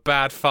I'm a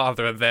bad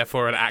father and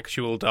therefore an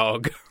actual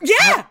dog.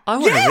 Yeah! I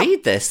want to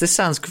read this. This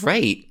sounds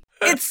great.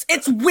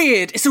 It's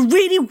weird. It's a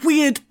really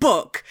weird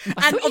book.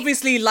 And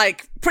obviously,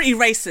 like, pretty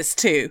racist,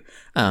 too.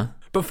 Oh.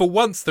 But for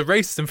once, the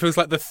racism feels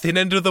like the thin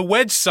end of the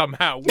wedge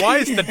somehow. Why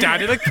is the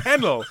dad in a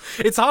kennel?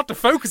 It's hard to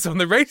focus on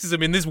the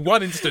racism in this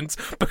one instance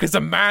because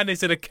a man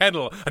is in a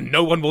kennel and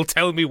no one will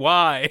tell me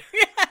why.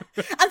 Yeah.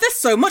 And there's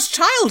so much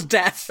child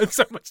death. And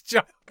so much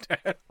child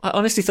death. I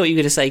honestly thought you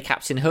were going to say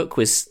Captain Hook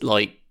was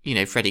like, you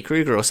know, Freddy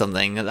Krueger or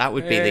something. That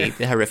would be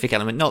the horrific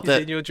element. Not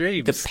that in your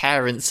dreams. The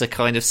parents are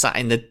kind of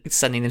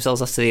sending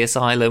themselves off to the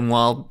asylum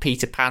while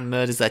Peter Pan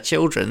murders their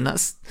children.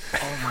 That's...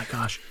 Oh my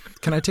gosh.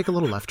 Can I take a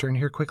little left turn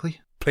here quickly?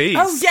 Please.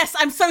 Oh, yes.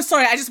 I'm so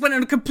sorry. I just went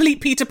on a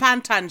complete Peter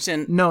Pan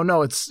tangent.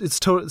 No, it's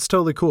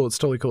totally cool. It's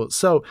totally cool.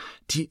 So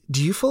do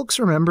you folks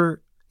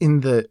remember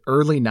in the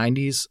early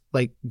 90s,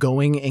 like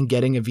going and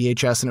getting a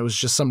VHS and it was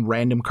just some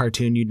random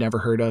cartoon you'd never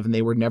heard of and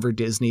they were never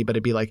Disney, but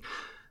it'd be like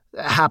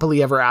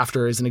Happily Ever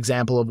After is an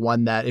example of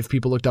one that if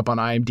people looked up on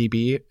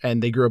IMDb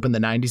and they grew up in the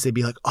 90s, they'd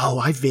be like, oh,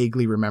 I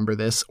vaguely remember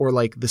this. Or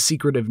like The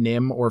Secret of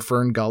Nim or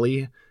Fern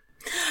Gully.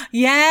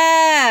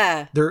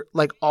 Yeah. They're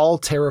like all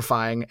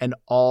terrifying and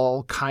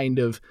all kind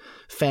of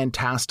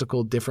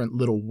fantastical different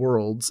little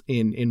worlds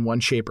in one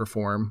shape or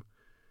form.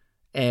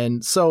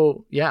 And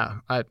so,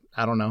 yeah, I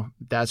don't know.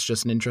 That's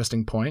just an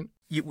interesting point.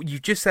 You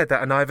just said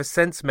that, and I have a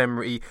sense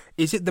memory.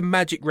 Is it the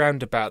Magic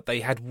Roundabout?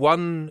 They had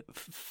one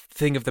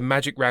thing of the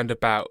Magic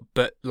Roundabout,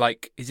 but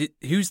like, is it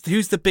who's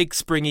the big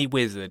springy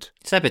wizard?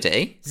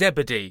 Zebedee.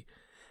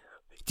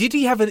 Did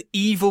he have an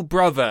evil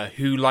brother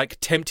who like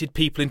tempted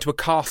people into a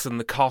castle, and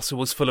the castle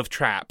was full of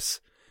traps?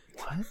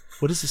 What?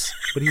 What is this?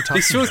 What are you talking about?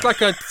 This feels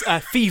like a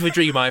fever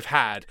dream I've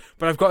had,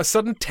 but I've got a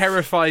sudden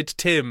terrified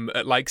Tim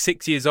at like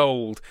 6 years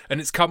old, and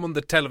it's come on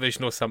the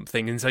television or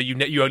something, and so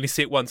you only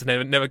see it once and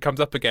it never comes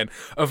up again,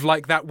 of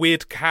like that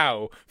weird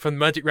cow from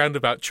Magic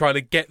Roundabout trying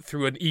to get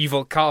through an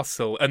evil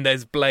castle, and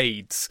there's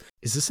blades.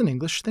 Is this an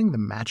English thing? The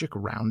Magic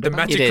Roundabout? The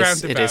Magic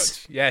Roundabout, it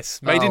is.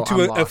 Yes. Made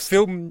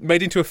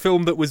into a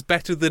film that was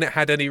better than it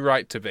had any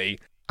right to be.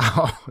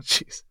 Oh,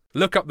 jeez.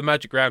 Look up the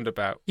Magic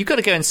Roundabout. You've got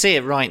to go and see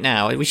it right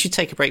now. We should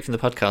take a break from the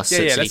podcast.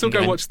 Yeah, let's all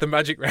go watch the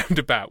Magic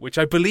Roundabout, which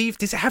I believe,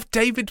 does it have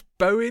David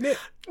Bowie in it?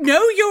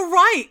 No, you're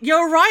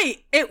right.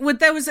 It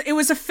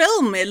was a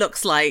film, it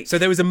looks like. So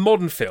there was a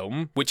modern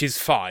film, which is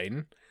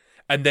fine,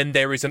 And then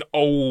there is an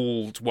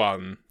old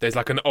one. There's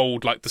like an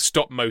old, like the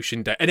stop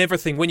motion day. And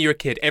everything, when you're a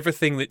kid,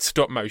 everything that's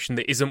stop motion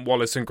that isn't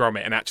Wallace and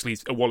Gromit, and actually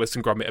is a Wallace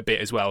and Gromit a bit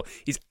as well,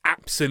 is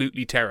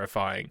absolutely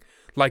terrifying.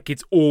 Like,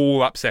 it's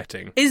all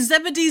upsetting. Is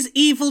Zebedee's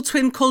evil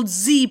twin called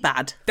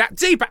Zebad? That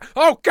Zebad!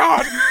 Oh,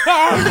 God!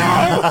 Oh,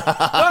 no!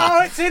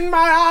 Oh, it's in my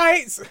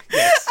eyes!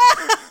 Yes.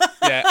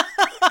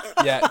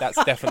 Yeah,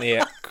 that's definitely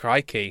it.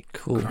 Crikey.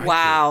 Cool. Crikey.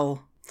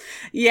 Wow.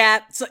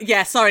 Yeah,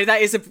 sorry,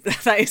 that is a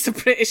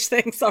British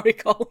thing. Sorry,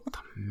 Cole. The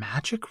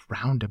Magic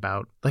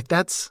Roundabout. Like,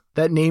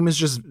 that name is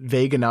just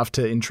vague enough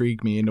to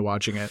intrigue me into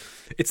watching it.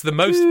 It's the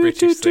most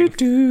British thing.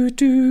 Do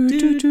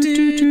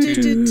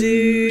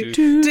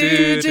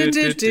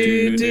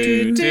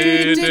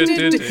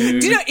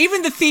you know,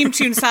 even the theme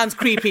tune sounds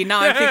creepy now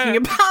I'm thinking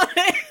about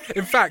it.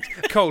 In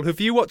fact, Cole, have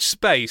you watched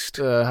Spaced?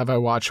 Have I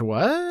watched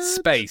what?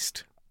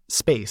 Spaced.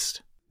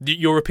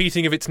 Your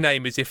repeating of its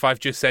name as if I've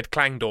just said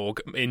Clangdorg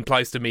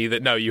implies to me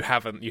that no, you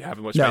haven't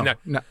watched it.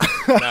 No.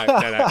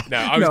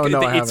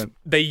 I haven't.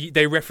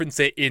 They reference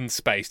it in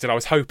Spaced, and I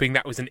was hoping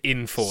that was an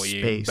in for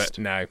you, but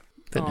no.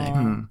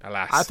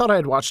 Alas. I thought I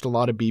had watched a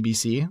lot of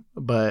BBC,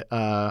 but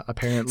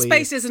apparently...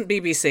 Space isn't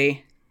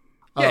BBC.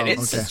 Yeah,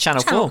 it's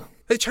Channel 4.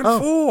 It's Channel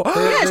 4.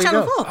 It's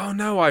Channel 4. Oh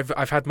no,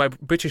 I've had my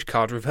British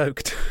card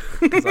revoked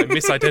because I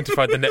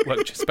misidentified the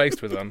network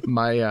Spaced was on.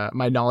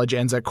 My knowledge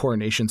ends at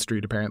Coronation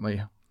Street,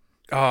 apparently.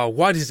 Oh,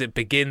 why does it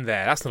begin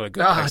there? That's not a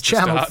good place to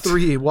Channel start.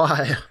 3,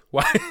 why?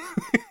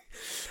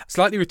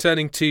 Slightly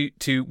returning to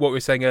what we were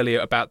saying earlier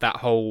about that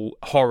whole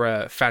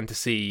horror,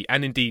 fantasy,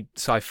 and indeed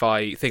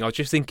sci-fi thing, I was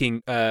just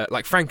thinking,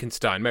 like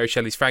Frankenstein, Mary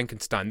Shelley's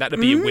Frankenstein, that'd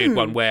be a weird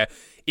one where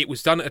it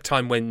was done at a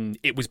time when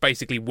it was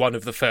basically one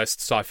of the first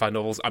sci-fi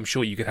novels. I'm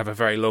sure you could have a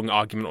very long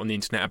argument on the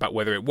internet about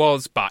whether it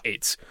was, but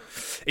it's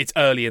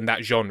early in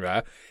that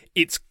genre.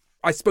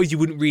 I suppose you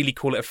wouldn't really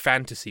call it a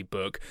fantasy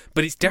book,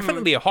 but it's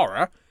definitely a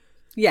horror.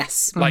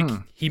 Yes. Like,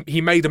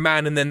 he made a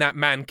man and then that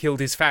man killed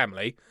his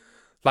family.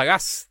 Like,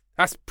 that's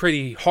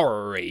pretty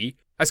horror-y.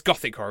 That's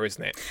gothic horror,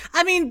 isn't it?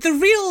 I mean, the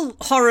real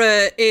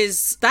horror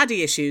is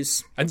daddy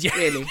issues. And yeah,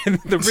 really.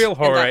 The real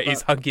horror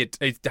is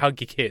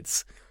huggy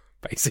kids,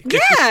 basically.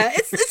 Yeah,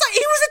 it's like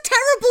he was a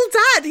terrible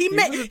dad.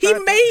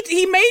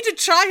 He made a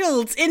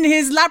child in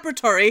his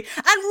laboratory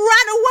and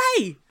ran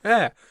away.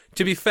 Yeah.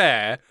 To be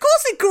fair, of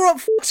course he grew up.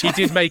 He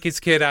did make his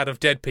kid out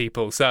of dead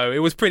people, so it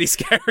was pretty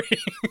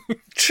scary.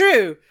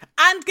 True,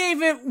 and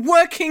gave it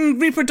working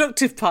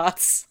reproductive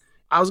parts.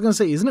 I was going to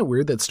say, isn't it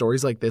weird that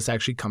stories like this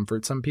actually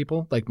comfort some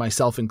people, like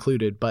myself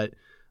included, but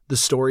the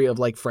story of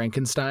like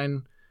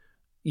Frankenstein,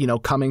 you know,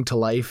 coming to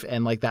life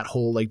and like that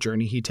whole like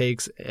journey he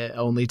takes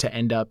only to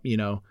end up, you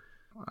know,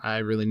 I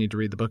really need to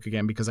read the book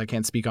again because I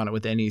can't speak on it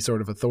with any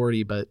sort of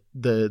authority, but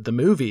the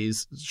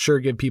movies sure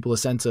give people a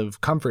sense of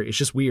comfort. It's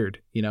just weird,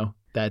 you know,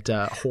 that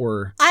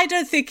horror. I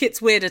don't think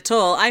it's weird at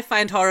all. I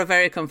find horror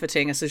very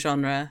comforting as a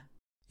genre.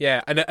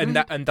 Yeah,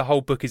 and the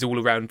whole book is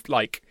all around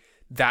like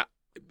that.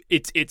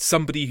 It's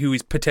somebody who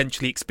is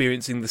potentially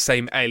experiencing the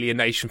same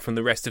alienation from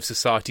the rest of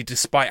society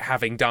despite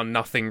having done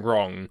nothing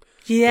wrong.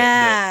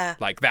 Yeah.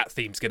 Like that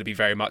theme's going to be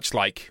very much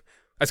like,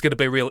 that's going to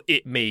be a real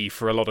me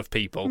for a lot of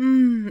people.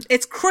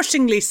 It's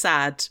crushingly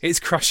sad. It's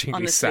crushingly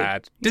honestly.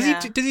 Sad. Does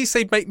he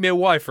say make me a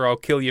wife or I'll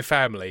kill your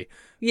family?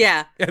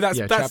 Yeah.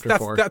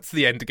 That's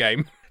the end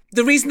game.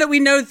 The reason that we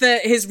know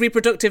that his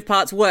reproductive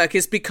parts work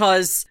is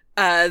because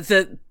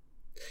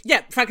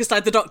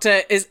Frankenstein, the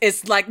doctor,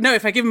 is like, no,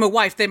 if I give him a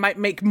wife, they might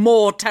make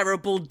more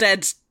terrible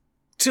dead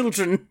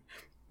children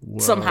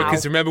somehow.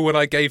 Because remember when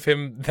I gave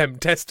him them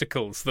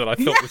testicles that I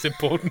thought was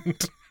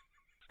important?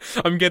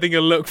 I'm getting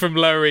a look from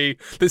Laurie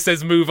that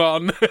says move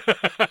on.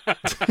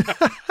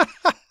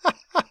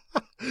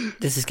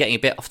 This is getting a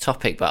bit off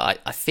topic, but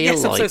I feel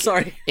like I'm so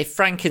sorry. If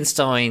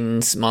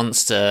Frankenstein's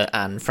monster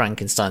and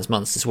Frankenstein's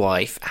monster's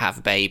wife have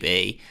a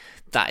baby,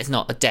 that is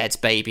not a dead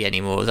baby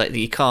anymore. Like,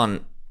 you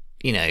can't,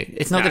 you know,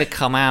 it's not going to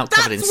come out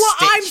covered in stitches.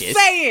 That's what I'm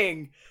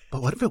saying!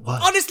 But what if it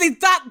was? Honestly,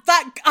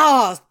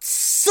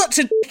 such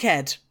a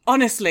dickhead.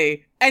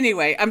 Honestly.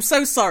 Anyway, I'm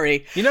so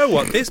sorry. You know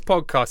what? This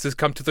podcast has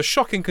come to the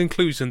shocking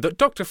conclusion that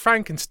Dr.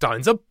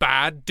 Frankenstein's a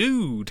bad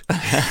dude.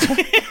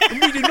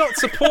 And we do not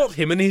support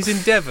him in his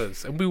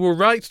endeavours. And we will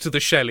write to the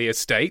Shelley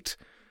estate,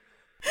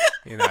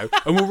 you know,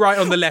 and we'll write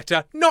on the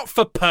letter, not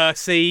for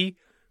Percy.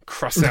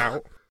 Cross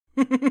out.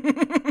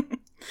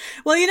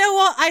 Well, you know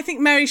what? I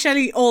think Mary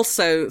Shelley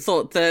also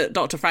thought that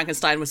Dr.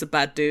 Frankenstein was a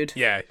bad dude.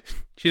 Yeah.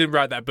 She didn't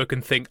write that book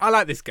and think, I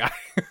like this guy.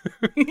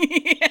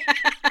 Yeah.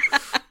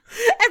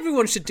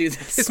 Everyone should do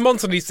this. This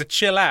monster needs to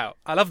chill out.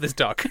 I love this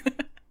doc.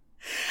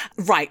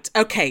 Right,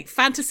 okay.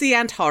 Fantasy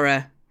and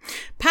horror.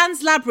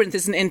 Pan's Labyrinth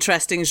is an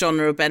interesting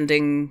genre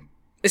bending.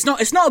 It's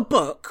not a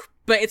book,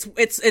 but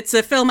it's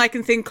a film I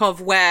can think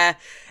of where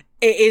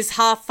it is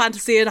half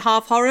fantasy and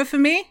half horror for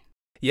me.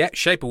 Yeah,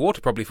 Shape of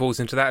Water probably falls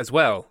into that as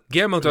well.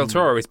 Guillermo del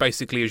Toro is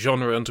basically a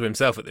genre unto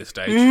himself at this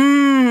stage.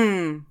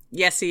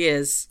 Yes, he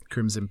is.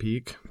 Crimson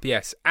Peak.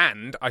 Yes,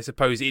 and I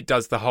suppose it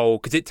does the whole,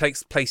 because it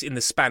takes place in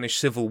the Spanish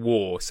Civil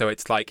War, so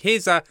it's like,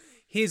 here's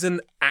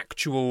an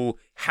actual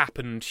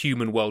happened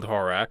human world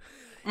horror.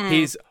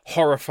 his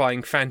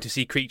horrifying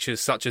fantasy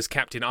creatures such as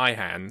Captain Eye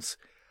Hands.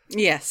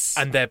 Yes.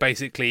 And they're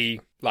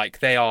basically, like,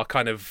 they are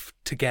kind of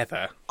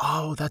together.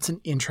 Oh, that's an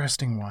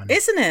interesting one.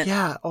 Isn't it?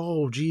 Yeah.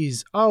 Oh,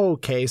 geez. Oh,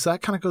 okay. So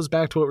that kind of goes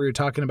back to what we were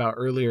talking about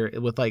earlier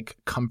with, like,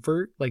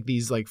 comfort. Like,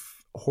 these, like,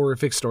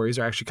 horrific stories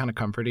are actually kind of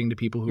comforting to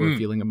people who are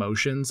feeling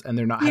emotions, and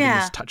they're not having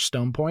this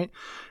touchstone point.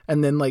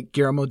 And then, like,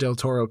 Guillermo del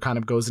Toro kind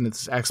of goes into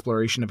this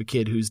exploration of a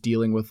kid who's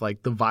dealing with,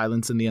 like, the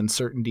violence and the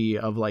uncertainty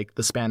of, like,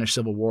 the Spanish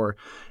Civil War.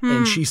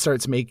 And she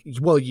starts making,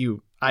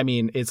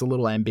 it's a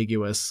little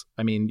ambiguous.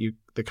 I mean,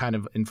 they kind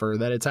of infer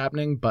that it's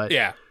happening, but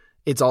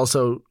it's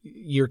also,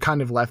 you're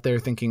kind of left there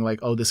thinking, like,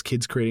 oh, this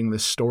kid's creating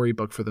this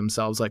storybook for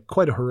themselves, like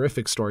quite a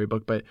horrific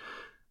storybook, but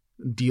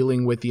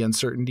dealing with the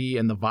uncertainty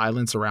and the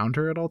violence around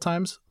her at all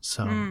times.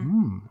 So,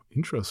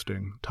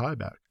 interesting tie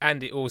back.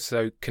 And it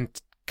also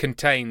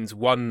contains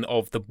one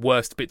of the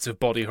worst bits of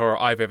body horror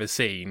I've ever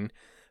seen,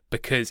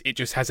 because it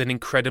just has an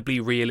incredibly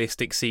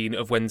realistic scene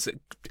of when...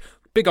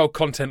 Big old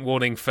content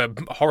warning for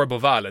horrible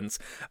violence,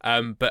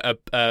 but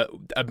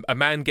a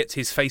man gets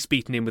his face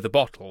beaten in with a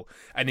bottle,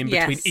 and in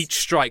between each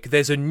strike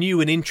there's a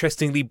new and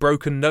interestingly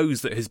broken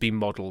nose that has been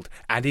modelled,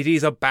 and it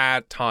is a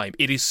bad time.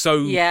 It is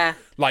so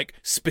like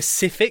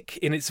specific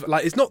in its,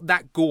 like, it's not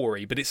that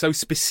gory, but it's so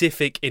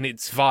specific in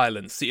its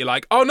violence that you're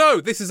like, oh no,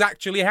 this is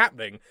actually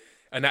happening.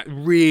 And that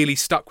really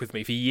stuck with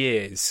me for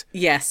years.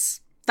 Yes.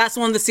 That's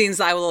one of the scenes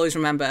that I will always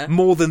remember.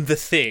 More than The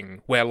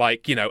Thing, where,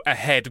 like, you know, a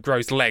head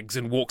grows legs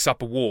and walks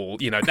up a wall.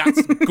 You know,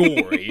 that's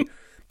gory.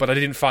 But I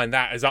didn't find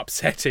that as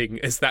upsetting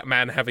as that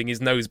man having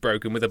his nose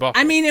broken with a bottle.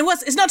 I mean,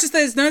 it's not just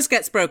that his nose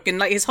gets broken,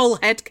 like, his whole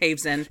head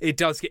caves in. It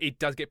does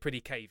get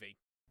pretty cavey.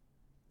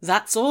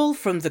 That's all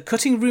from the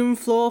cutting room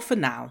floor for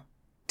now.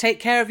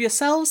 Take care of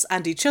yourselves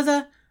and each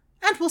other,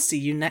 and we'll see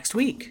you next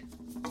week.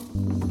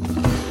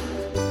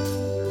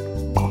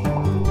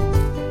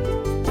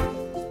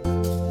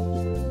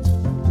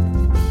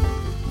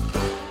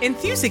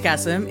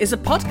 Enthusiasm is a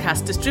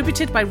podcast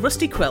distributed by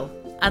Rusty Quill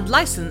and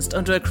licensed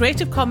under a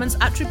Creative Commons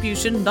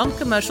Attribution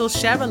Non-Commercial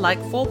Share-alike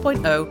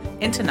 4.0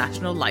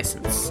 international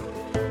license.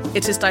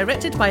 It is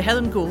directed by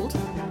Helen Gould,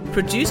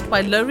 produced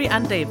by Laurie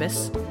Ann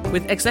Davis,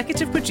 with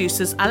executive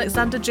producers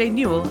Alexander J.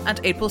 Newell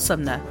and April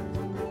Sumner,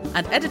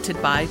 and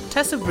edited by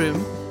Tessa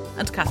Broom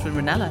and Catherine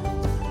Ranella.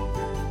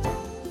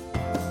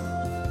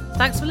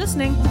 Thanks for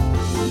listening.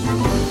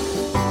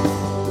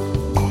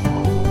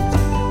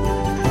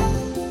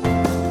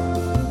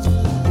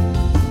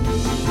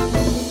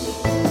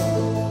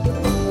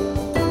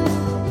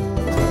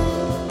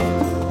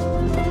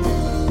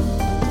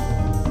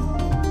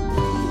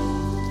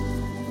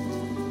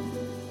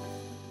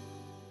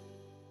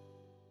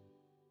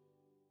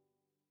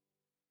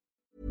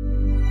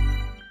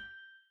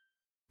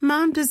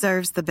 Mom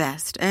deserves the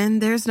best,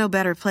 and there's no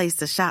better place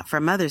to shop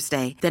for Mother's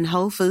Day than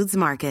Whole Foods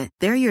Market.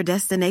 They're your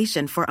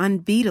destination for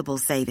unbeatable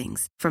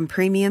savings, from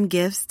premium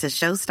gifts to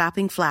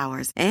show-stopping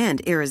flowers and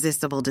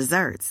irresistible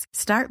desserts.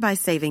 Start by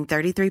saving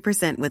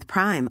 33% with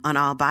Prime on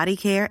all body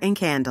care and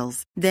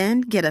candles.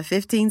 Then get a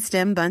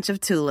 15-stem bunch of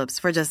tulips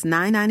for just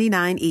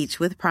 $9.99 each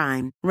with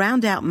Prime.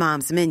 Round out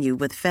Mom's menu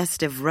with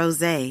festive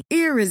rosé,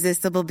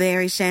 irresistible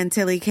berry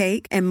chantilly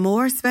cake, and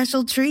more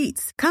special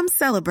treats. Come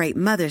celebrate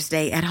Mother's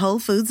Day at Whole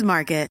Foods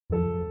Market.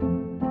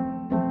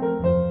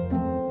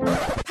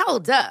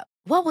 Hold up.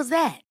 What was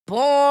that?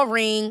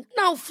 Boring.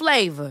 No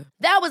flavor.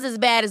 That was as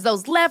bad as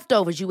those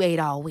leftovers you ate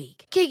all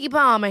week. Keke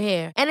Palmer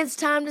here, and it's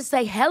time to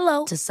say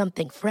hello to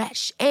something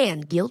fresh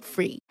and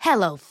guilt-free.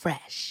 Hello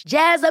Fresh.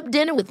 Jazz up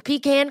dinner with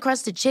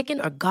pecan-crusted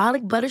chicken or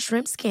garlic butter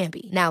shrimp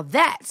scampi. Now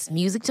that's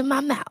music to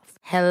my mouth.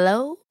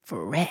 Hello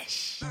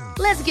Fresh.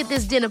 Let's get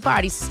this dinner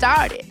party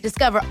started.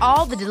 Discover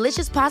all the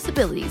delicious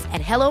possibilities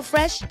at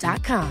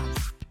HelloFresh.com.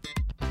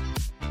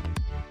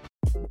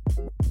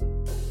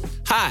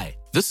 Hi,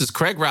 this is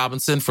Craig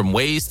Robinson from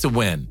Ways to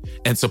Win,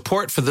 and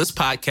support for this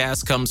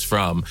podcast comes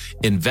from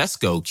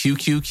Invesco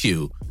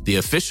QQQ, the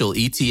official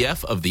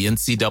ETF of the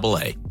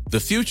NCAA.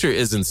 The future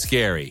isn't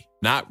scary.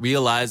 Not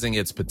realizing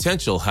its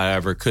potential,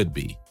 however, could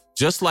be.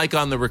 Just like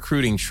on the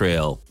recruiting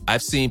trail,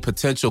 I've seen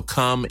potential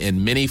come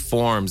in many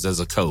forms as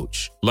a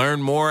coach.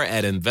 Learn more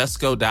at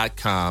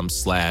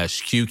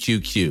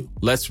Invesco.com/QQQ.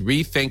 Let's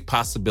rethink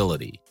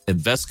possibility.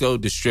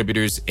 Invesco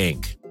Distributors,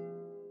 Inc.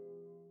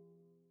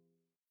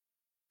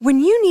 When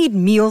you need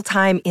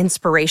mealtime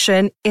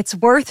inspiration, it's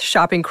worth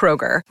shopping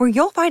Kroger, where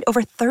you'll find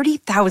over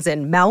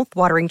 30,000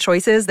 mouth-watering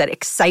choices that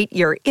excite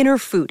your inner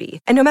foodie.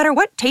 And no matter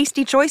what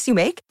tasty choice you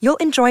make, you'll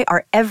enjoy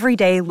our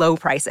everyday low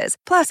prices,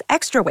 plus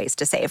extra ways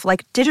to save,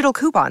 like digital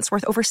coupons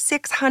worth over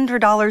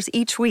 $600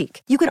 each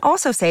week. You can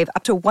also save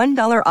up to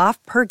 $1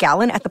 off per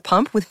gallon at the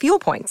pump with fuel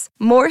points.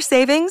 More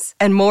savings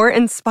and more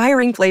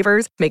inspiring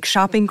flavors make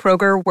shopping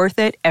Kroger worth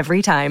it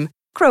every time.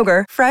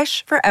 Kroger,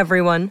 fresh for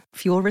everyone.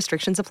 Fuel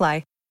restrictions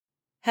apply.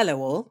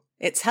 Hello all,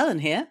 it's Helen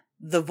here,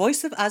 the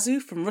voice of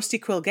Azu from Rusty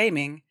Quill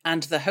Gaming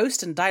and the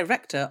host and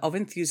director of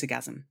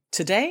Enthusiasm.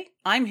 Today,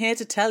 I'm here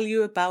to tell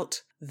you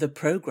about The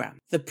Program.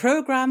 The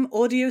Program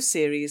audio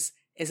series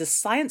is a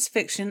science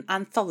fiction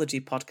anthology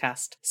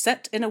podcast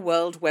set in a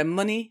world where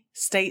money,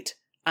 state,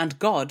 and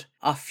God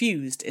are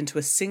fused into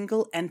a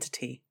single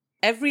entity.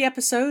 Every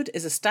episode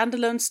is a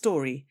standalone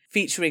story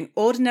featuring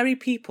ordinary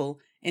people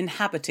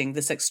inhabiting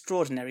this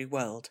extraordinary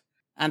world.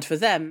 And for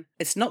them,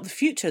 it's not the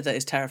future that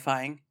is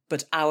terrifying,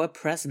 but our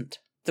present.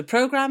 The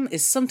programme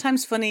is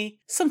sometimes funny,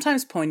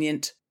 sometimes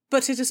poignant,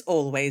 but it is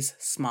always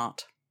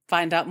smart.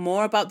 Find out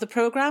more about the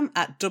programme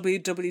at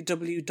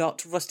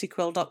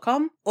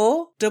www.rustyquill.com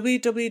or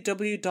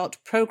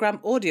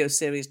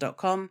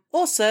www.programaudioseries.com,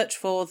 or search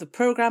for the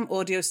Programme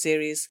Audio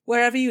Series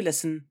wherever you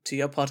listen to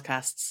your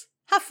podcasts.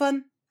 Have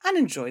fun and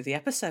enjoy the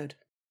episode.